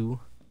is due.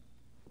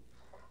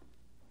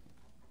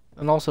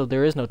 And also,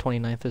 there is no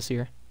 29th this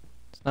year.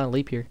 It's not a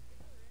leap year.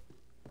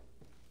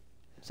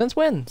 Since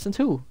when? Since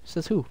who?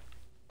 Since who?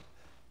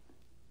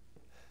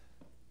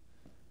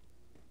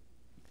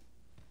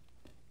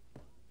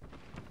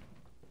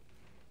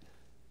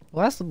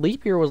 Last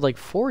leap year was like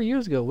 4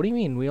 years ago. What do you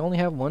mean? We only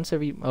have once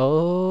every...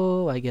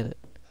 Oh, I get it.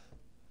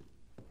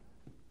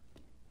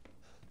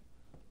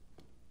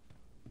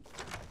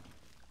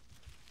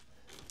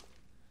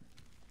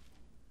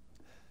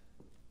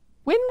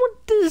 When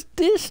does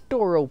this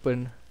door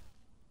open?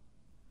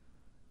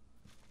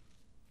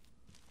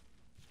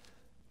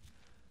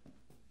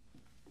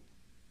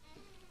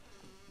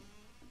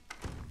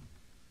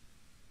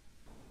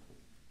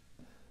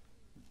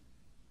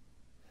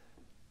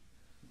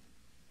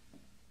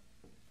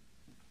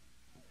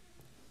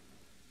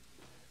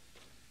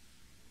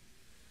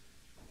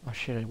 Oh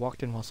shit, I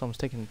walked in while someone's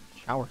taking a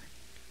shower.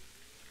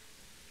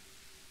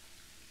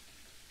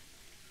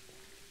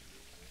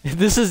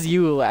 This is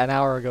you an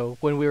hour ago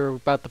when we were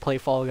about to play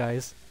Fall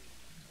Guys.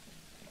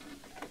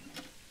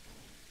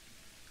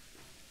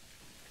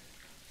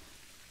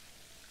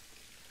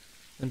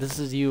 And this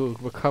is you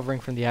recovering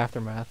from the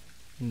aftermath.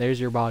 And there's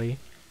your body.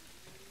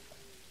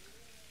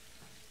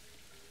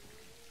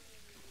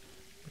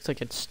 Looks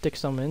like it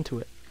sticks something into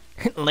it.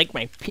 Like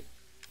my pee.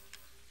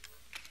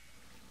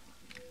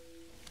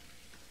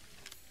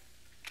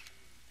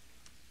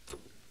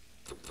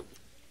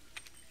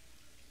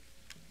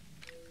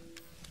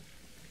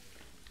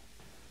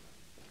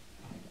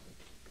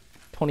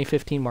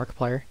 .2015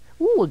 Markiplier.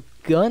 Ooh,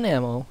 a gun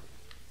ammo.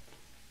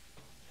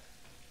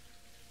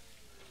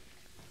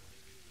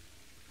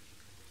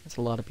 That's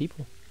a lot of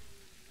people.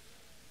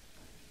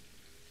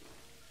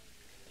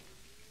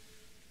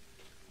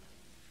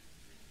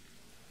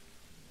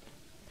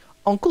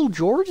 Uncle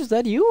George, is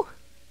that you?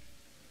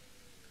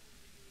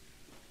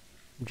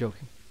 I'm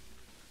joking.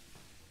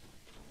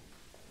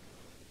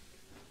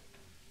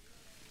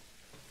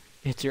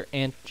 It's your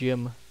Aunt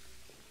Jim.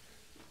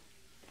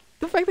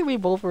 The fact that we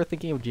both were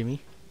thinking of Jimmy.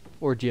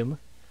 Or Jim.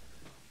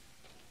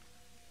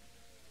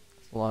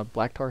 That's a lot of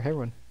black tar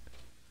heroin.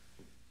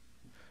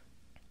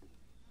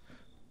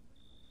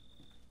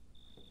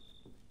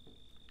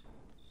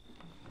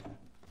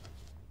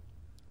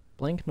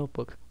 Blank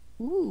notebook.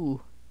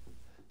 Ooh.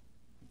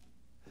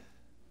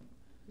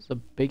 It's a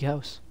big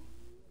house.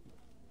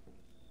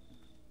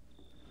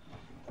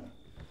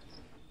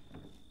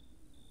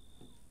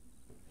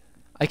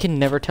 I can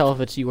never tell if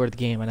it's you or the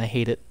game, and I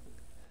hate it.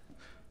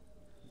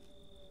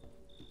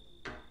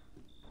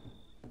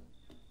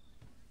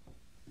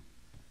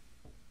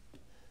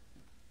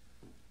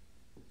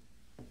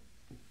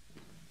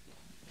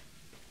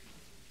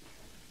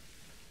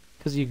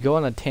 Because you go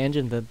on a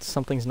tangent that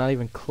something's not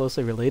even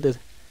closely related.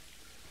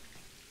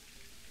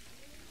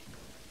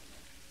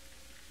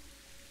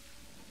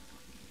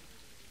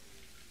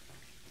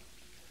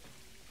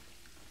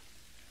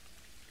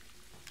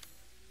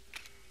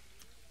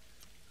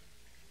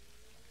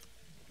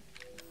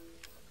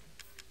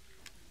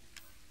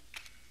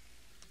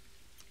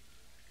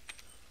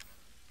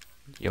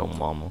 Yo,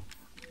 mama.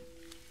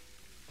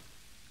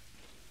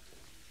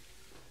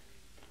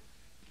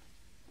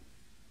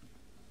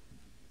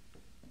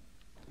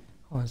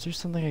 Oh, is there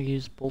something I can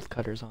use bolt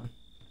cutters on?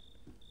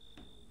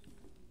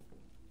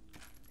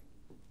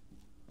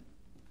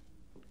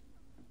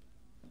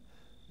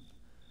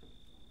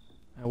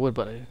 I would,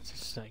 but it's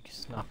just like,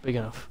 it's not big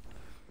enough.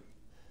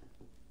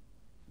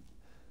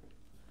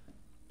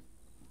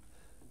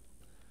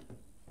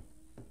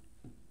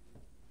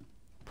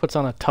 Puts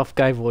on a tough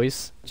guy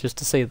voice just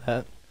to say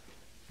that.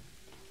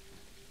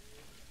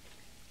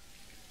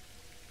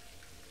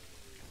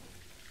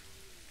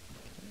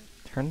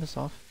 Turn this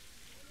off.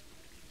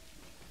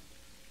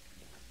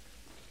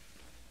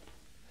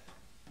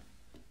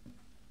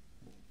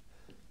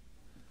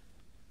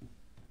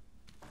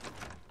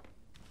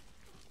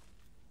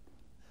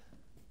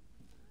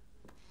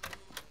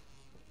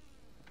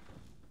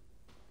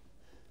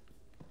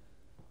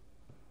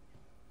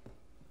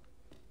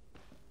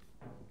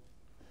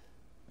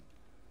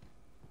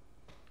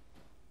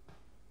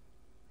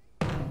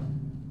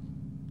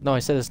 No, I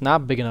said it's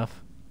not big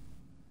enough.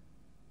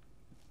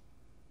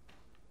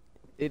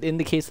 It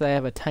indicates that I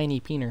have a tiny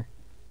peener.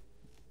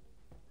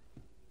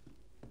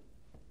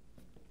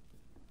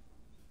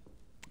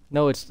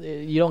 No,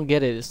 you don't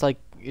get it. It's like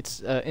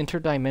it's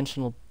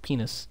interdimensional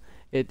penis.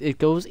 It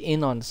goes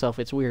in on itself.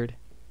 It's weird.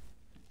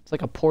 It's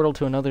like a portal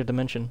to another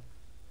dimension.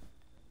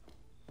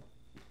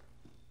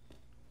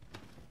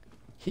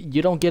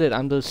 You don't get it.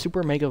 I'm the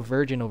super mega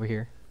virgin over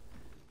here.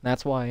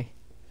 That's why.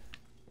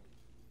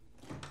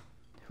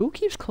 Who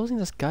keeps closing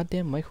this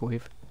goddamn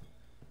microwave?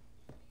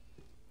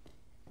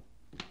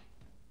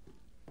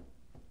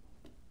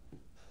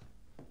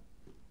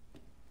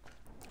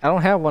 I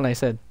don't have one, I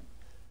said.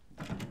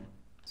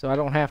 So I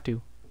don't have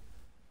to.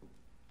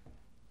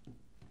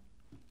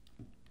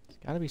 There's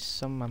gotta be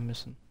some I'm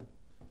missing.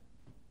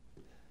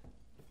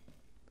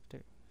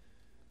 There.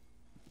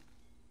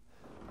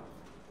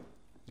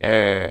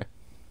 Yeah.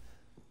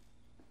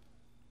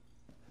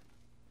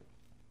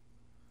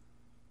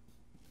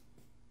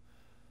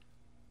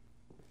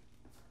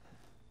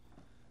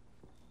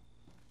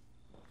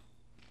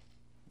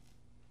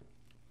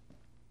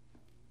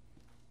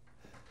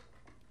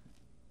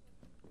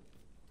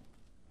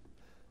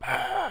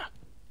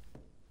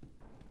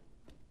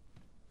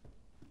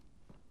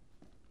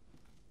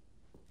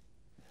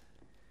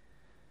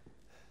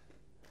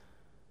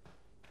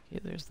 Okay,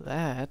 there's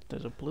that.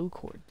 There's a blue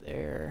cord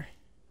there.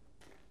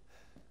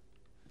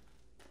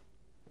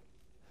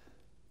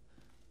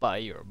 By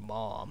your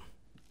mom.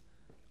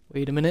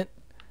 Wait a minute.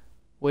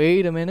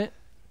 Wait a minute.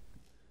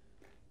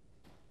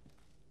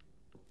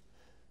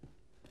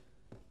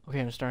 Okay,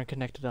 I'm starting to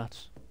connect the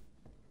dots.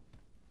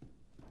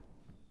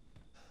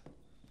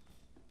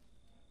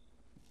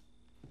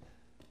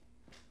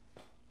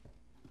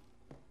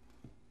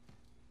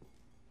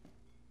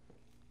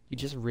 You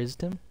just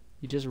rizzed him?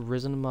 You just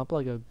risen him up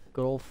like a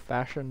good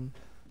old-fashioned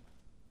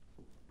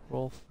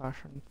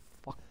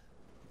fuck.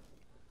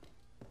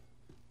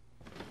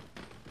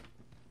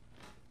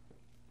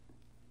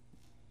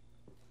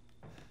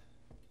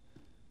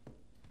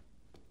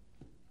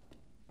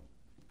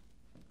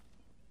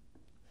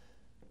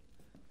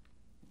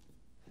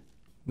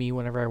 Me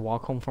whenever I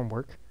walk home from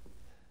work.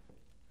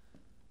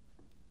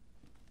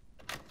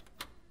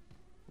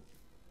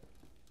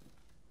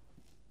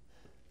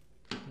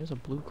 There's a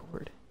blue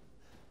cord.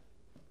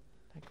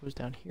 That goes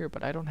down here,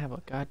 but I don't have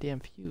a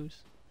goddamn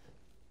fuse.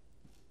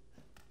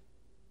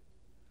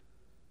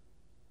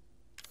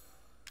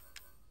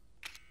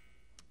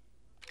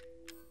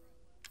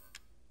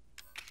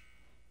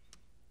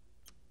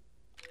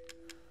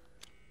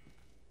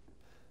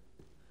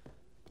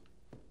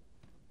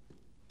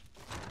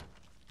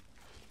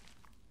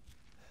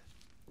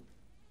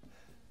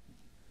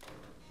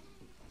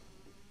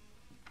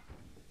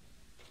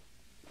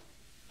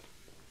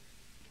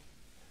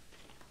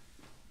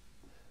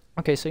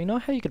 Okay, so you know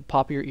how you could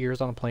pop your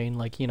ears on a plane,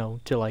 like, you know,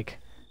 to, like,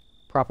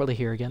 properly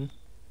hear again?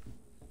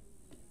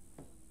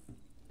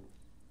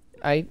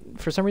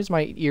 For some reason,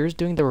 my ear's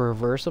doing the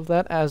reverse of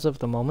that as of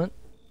the moment.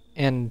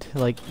 And,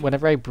 like,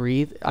 whenever I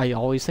breathe, I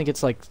always think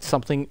it's, like,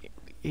 something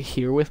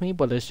here with me,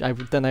 but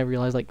then I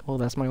realize, like, oh,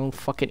 that's my own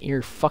fucking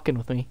ear fucking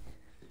with me.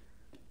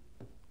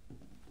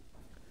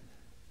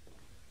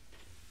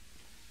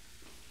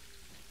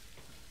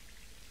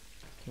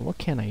 What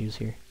can I use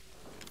here?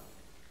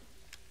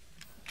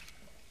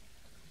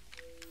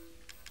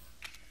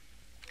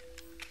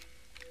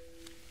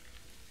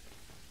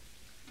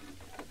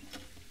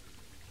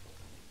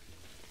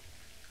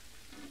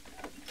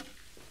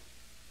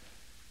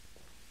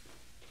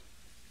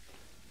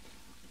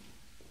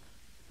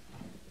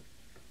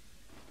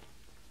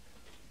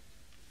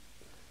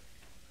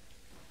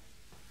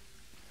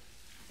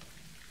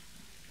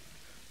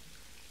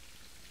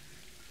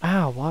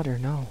 Ah, water,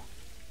 no.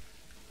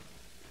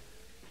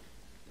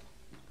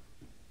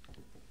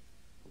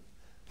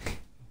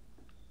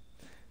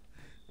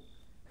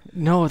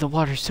 No, the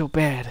water's so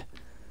bad.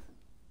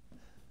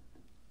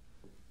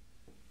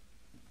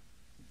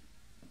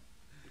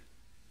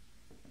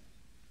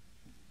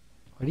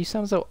 Why do you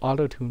sound so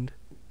auto-tuned?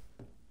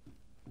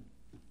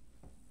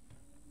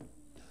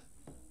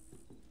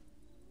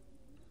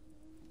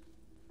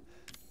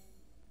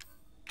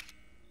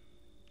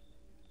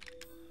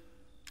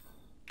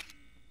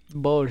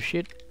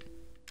 Bullshit.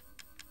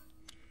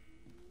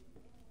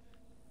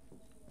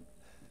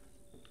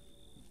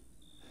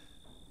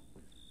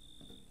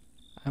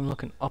 I'm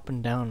looking up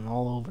and down and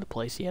all over the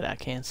place, yet I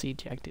can't see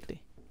jack diddly.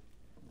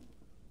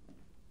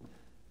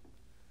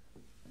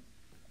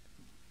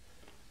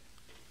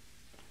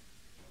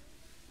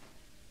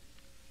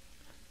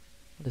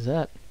 What is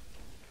that?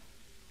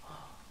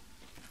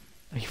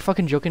 Are you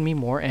fucking joking me?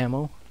 More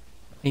ammo?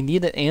 I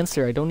need an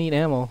answer. I don't need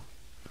ammo.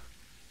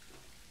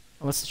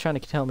 Unless it's trying to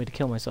tell me to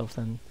kill myself,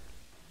 then.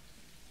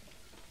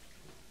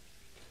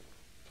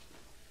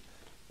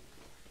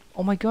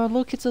 Oh my god,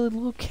 look, it's a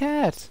little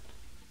cat!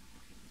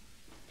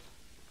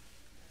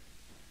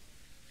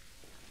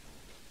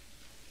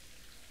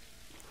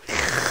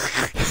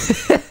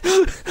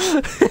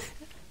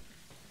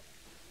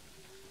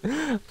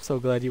 I'm so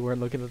glad you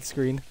weren't looking at the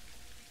screen.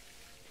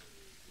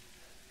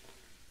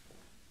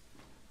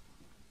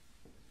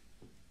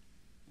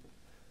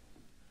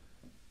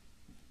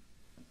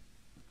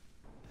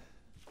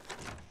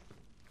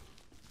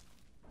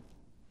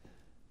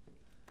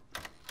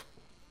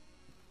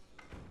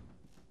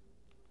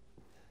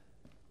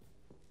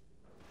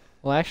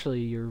 Well, actually,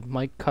 your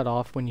mic cut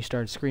off when you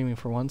started screaming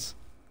for once.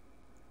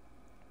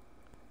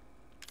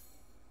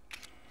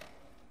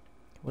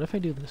 What if I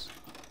do this?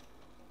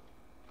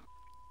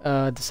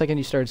 The second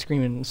you started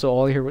screaming, so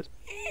all I heard was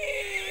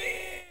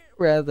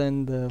rather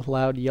than the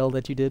loud yell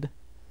that you did.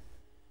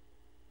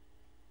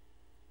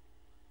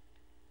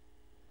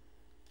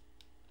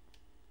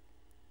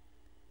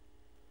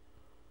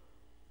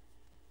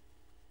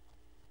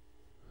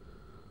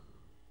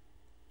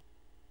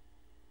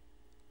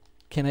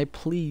 Can I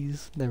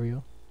please? There we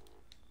go.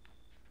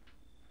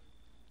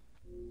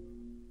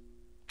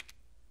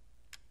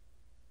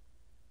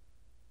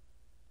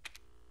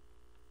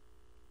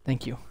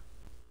 Thank you.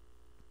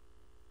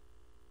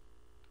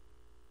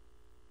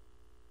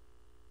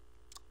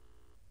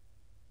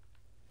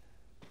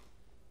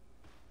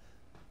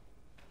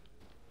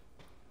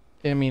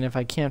 I mean, if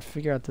I can't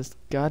figure out this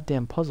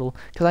goddamn puzzle,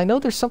 because I know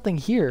there's something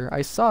here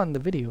I saw in the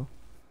video,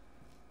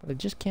 but I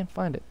just can't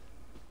find it.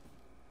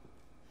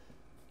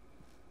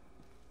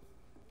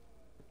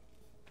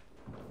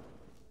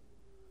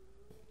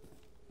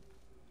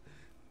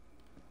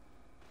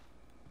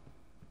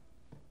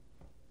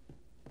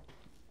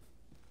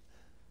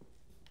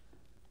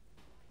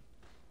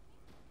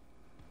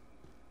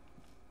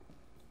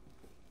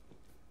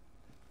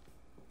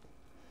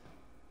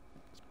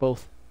 It's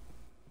both.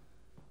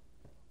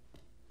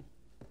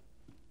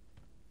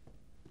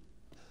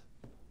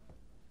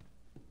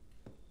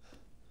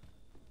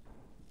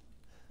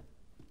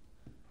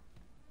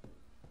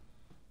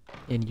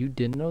 And you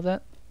didn't know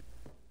that?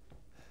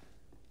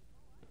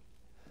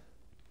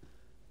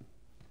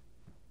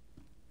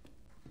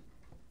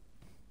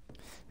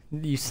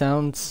 You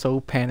sound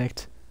so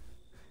panicked.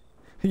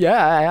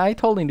 Yeah, I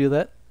totally do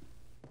that.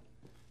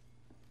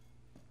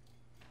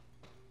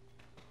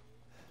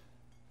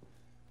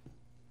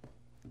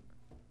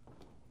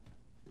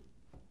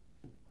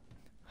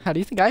 How do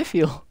you think I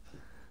feel?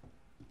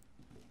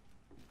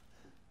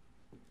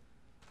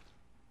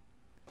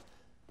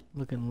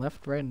 Looking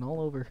left, right, and all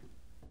over.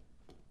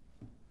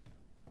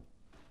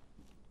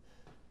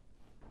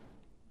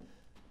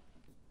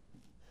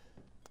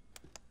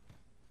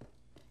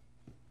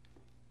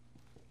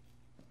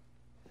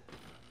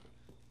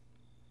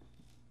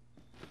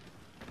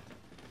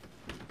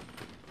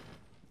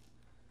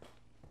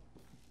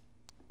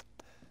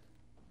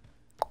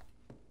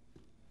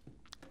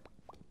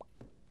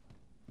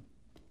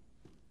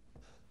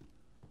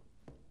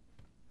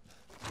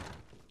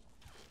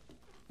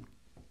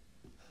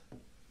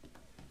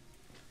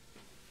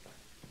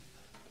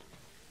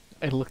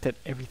 I looked at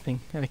everything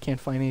and I can't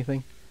find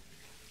anything.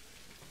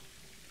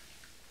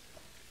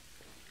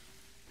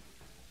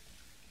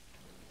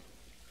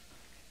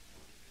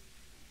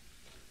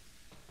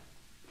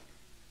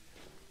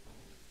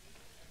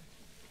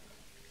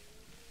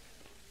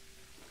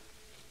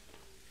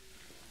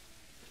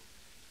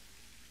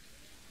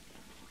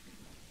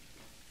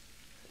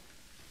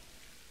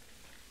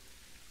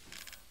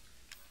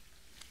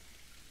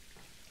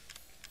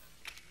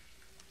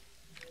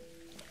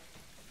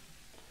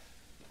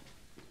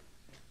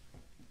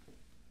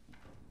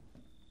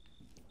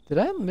 Did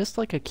I miss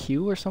like a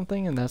cue or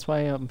something and that's why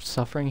I'm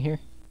suffering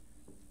here?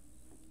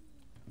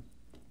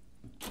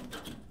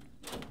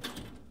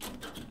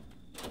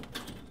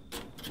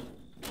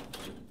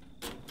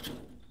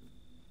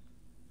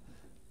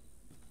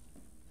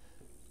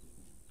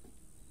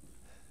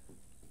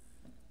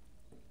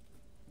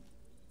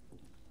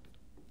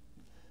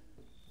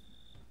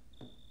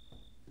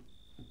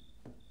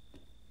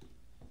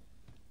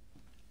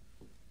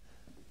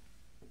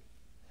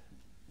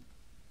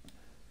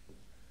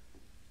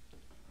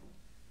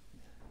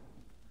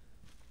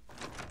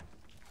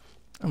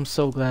 I'm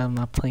so glad I'm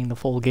not playing the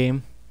full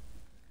game.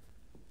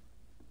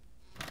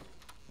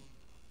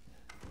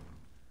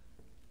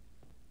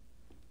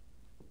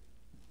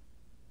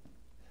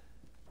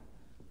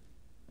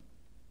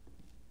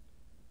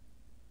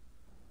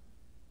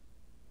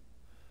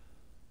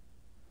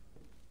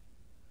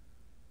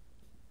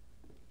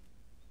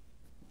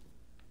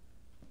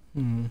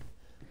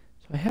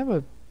 So I have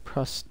a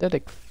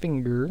prosthetic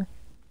finger.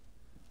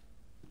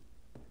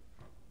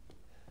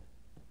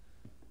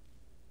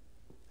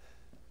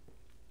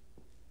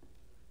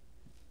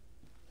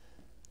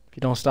 If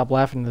you don't stop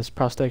laughing, this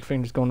prosthetic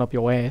finger's going up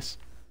your ass.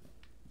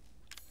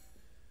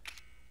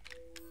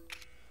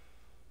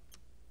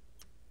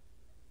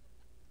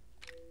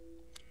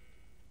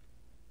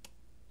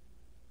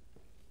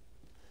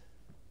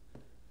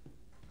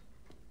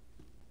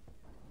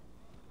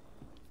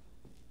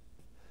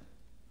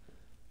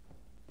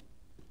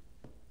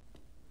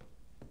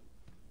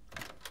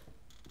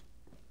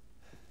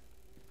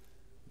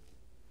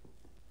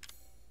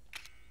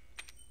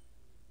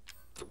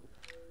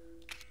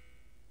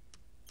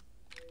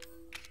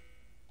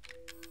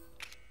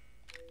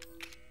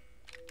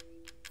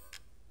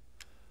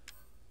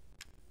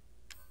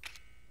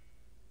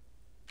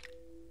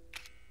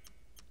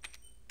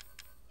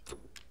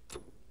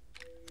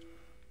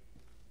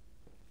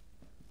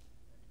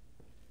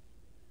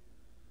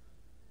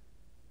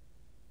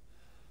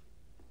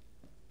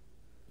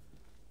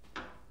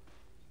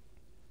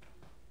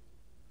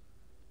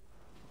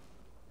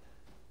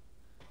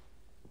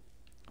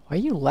 Why are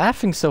you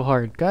laughing so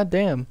hard? God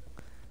damn.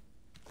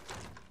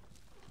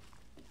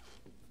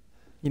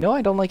 You know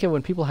I don't like it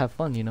when people have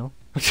fun, you know?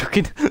 I'm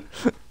joking.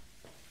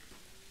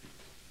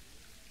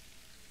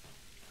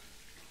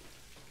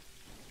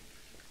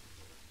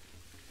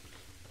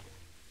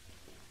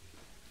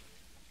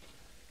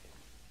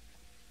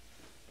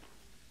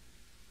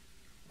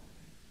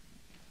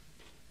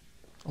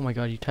 Oh my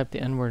god, you typed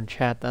the N-word in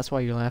chat, that's why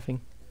you're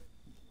laughing.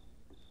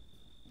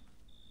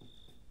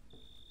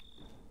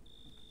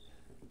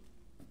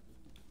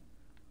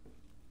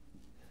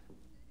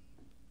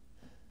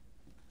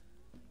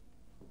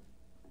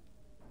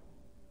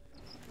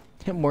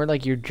 More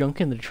like you're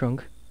junk in the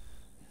trunk.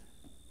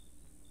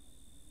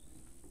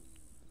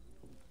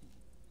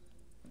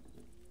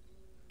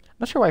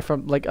 Not sure why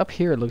from like up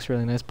here it looks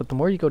really nice, but the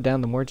more you go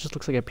down, the more it just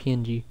looks like a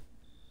PNG.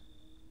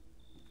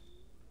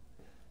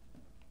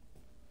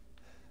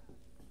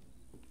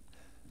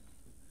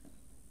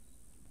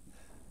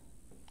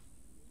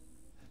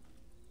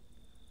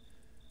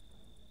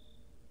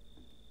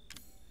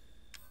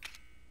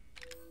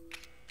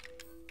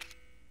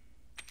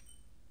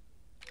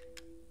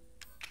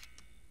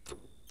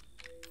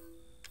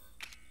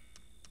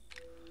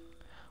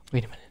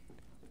 Wait a minute.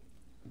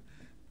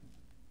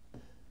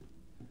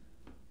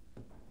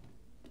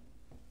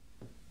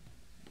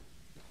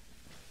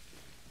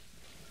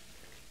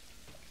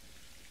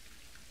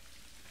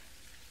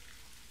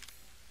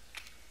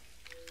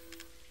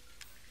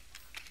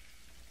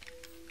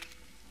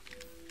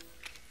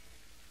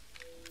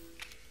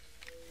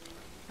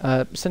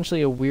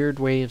 Essentially a weird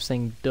way of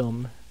saying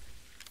dumb.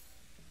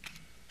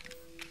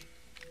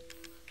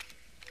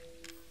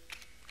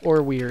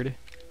 Or weird.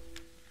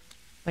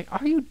 Like,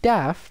 are you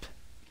daft?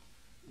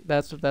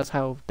 That's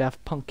how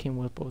Daft Punk came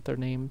with both their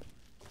names.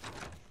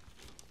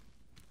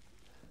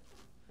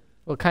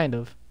 Well, kind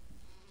of.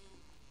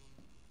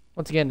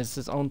 Once again, it's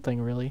his own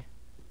thing, really.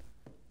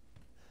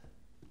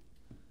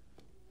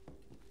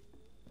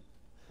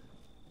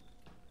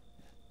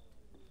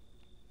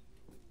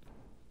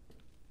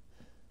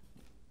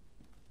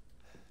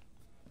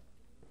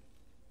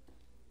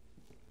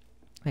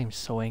 I am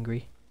so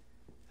angry.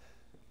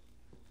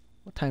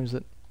 What time is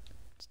it?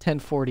 It's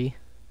 10:40.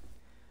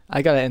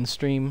 I gotta end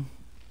stream.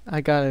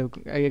 I gotta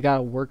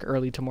work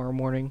early tomorrow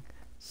morning.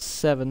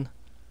 7.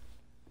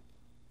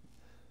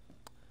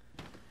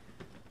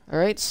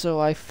 Alright, so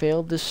I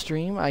failed this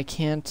stream. I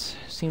can't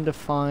seem to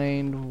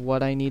find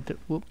what I need to...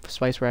 Whoop,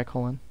 Spice Rack,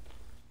 hold on.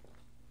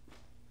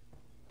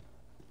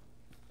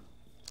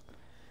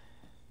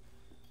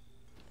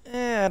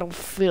 I don't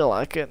feel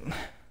like it.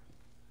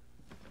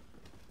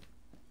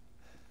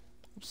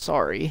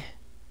 Sorry.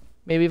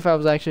 Maybe if I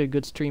was actually a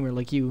good streamer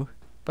like you,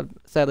 but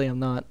sadly I'm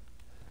not.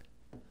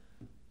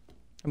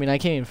 I mean, I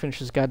can't even finish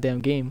this goddamn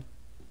game.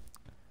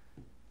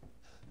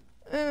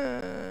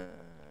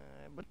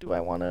 But do I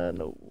want to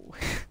know?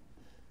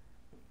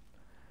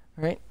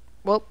 Alright,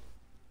 well,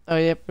 oh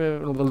yep,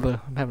 I'm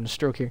having a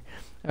stroke here.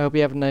 I hope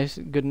you have a nice,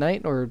 good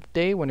night or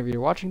day whenever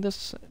you're watching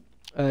this.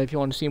 If you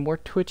want to see more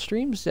Twitch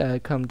streams,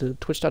 come to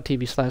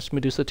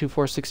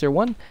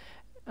twitch.tv/Medusa24601.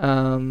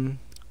 If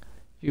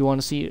you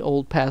want to see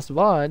old past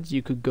VODs,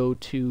 you could go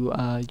to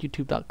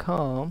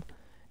youtube.com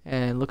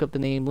and look up the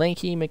name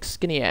Lanky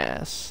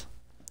McSkinnyAss.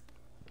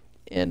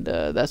 And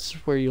that's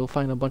where you'll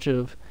find a bunch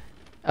of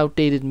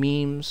outdated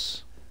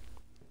memes,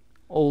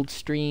 old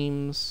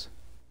streams,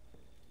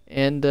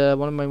 and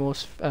one of my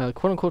most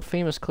quote-unquote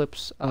famous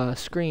clips,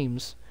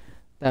 Screams.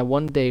 That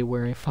one day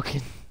where I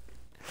fucking...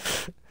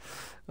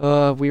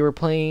 we were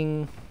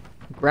playing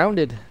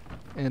Grounded,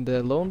 and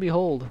lo and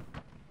behold,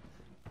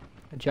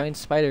 a giant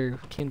spider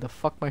came to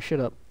fuck my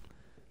shit up.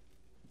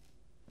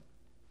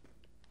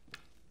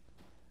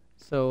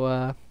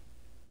 So,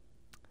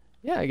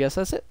 yeah, I guess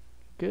that's it.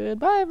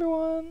 Goodbye,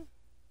 everyone.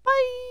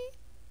 Bye!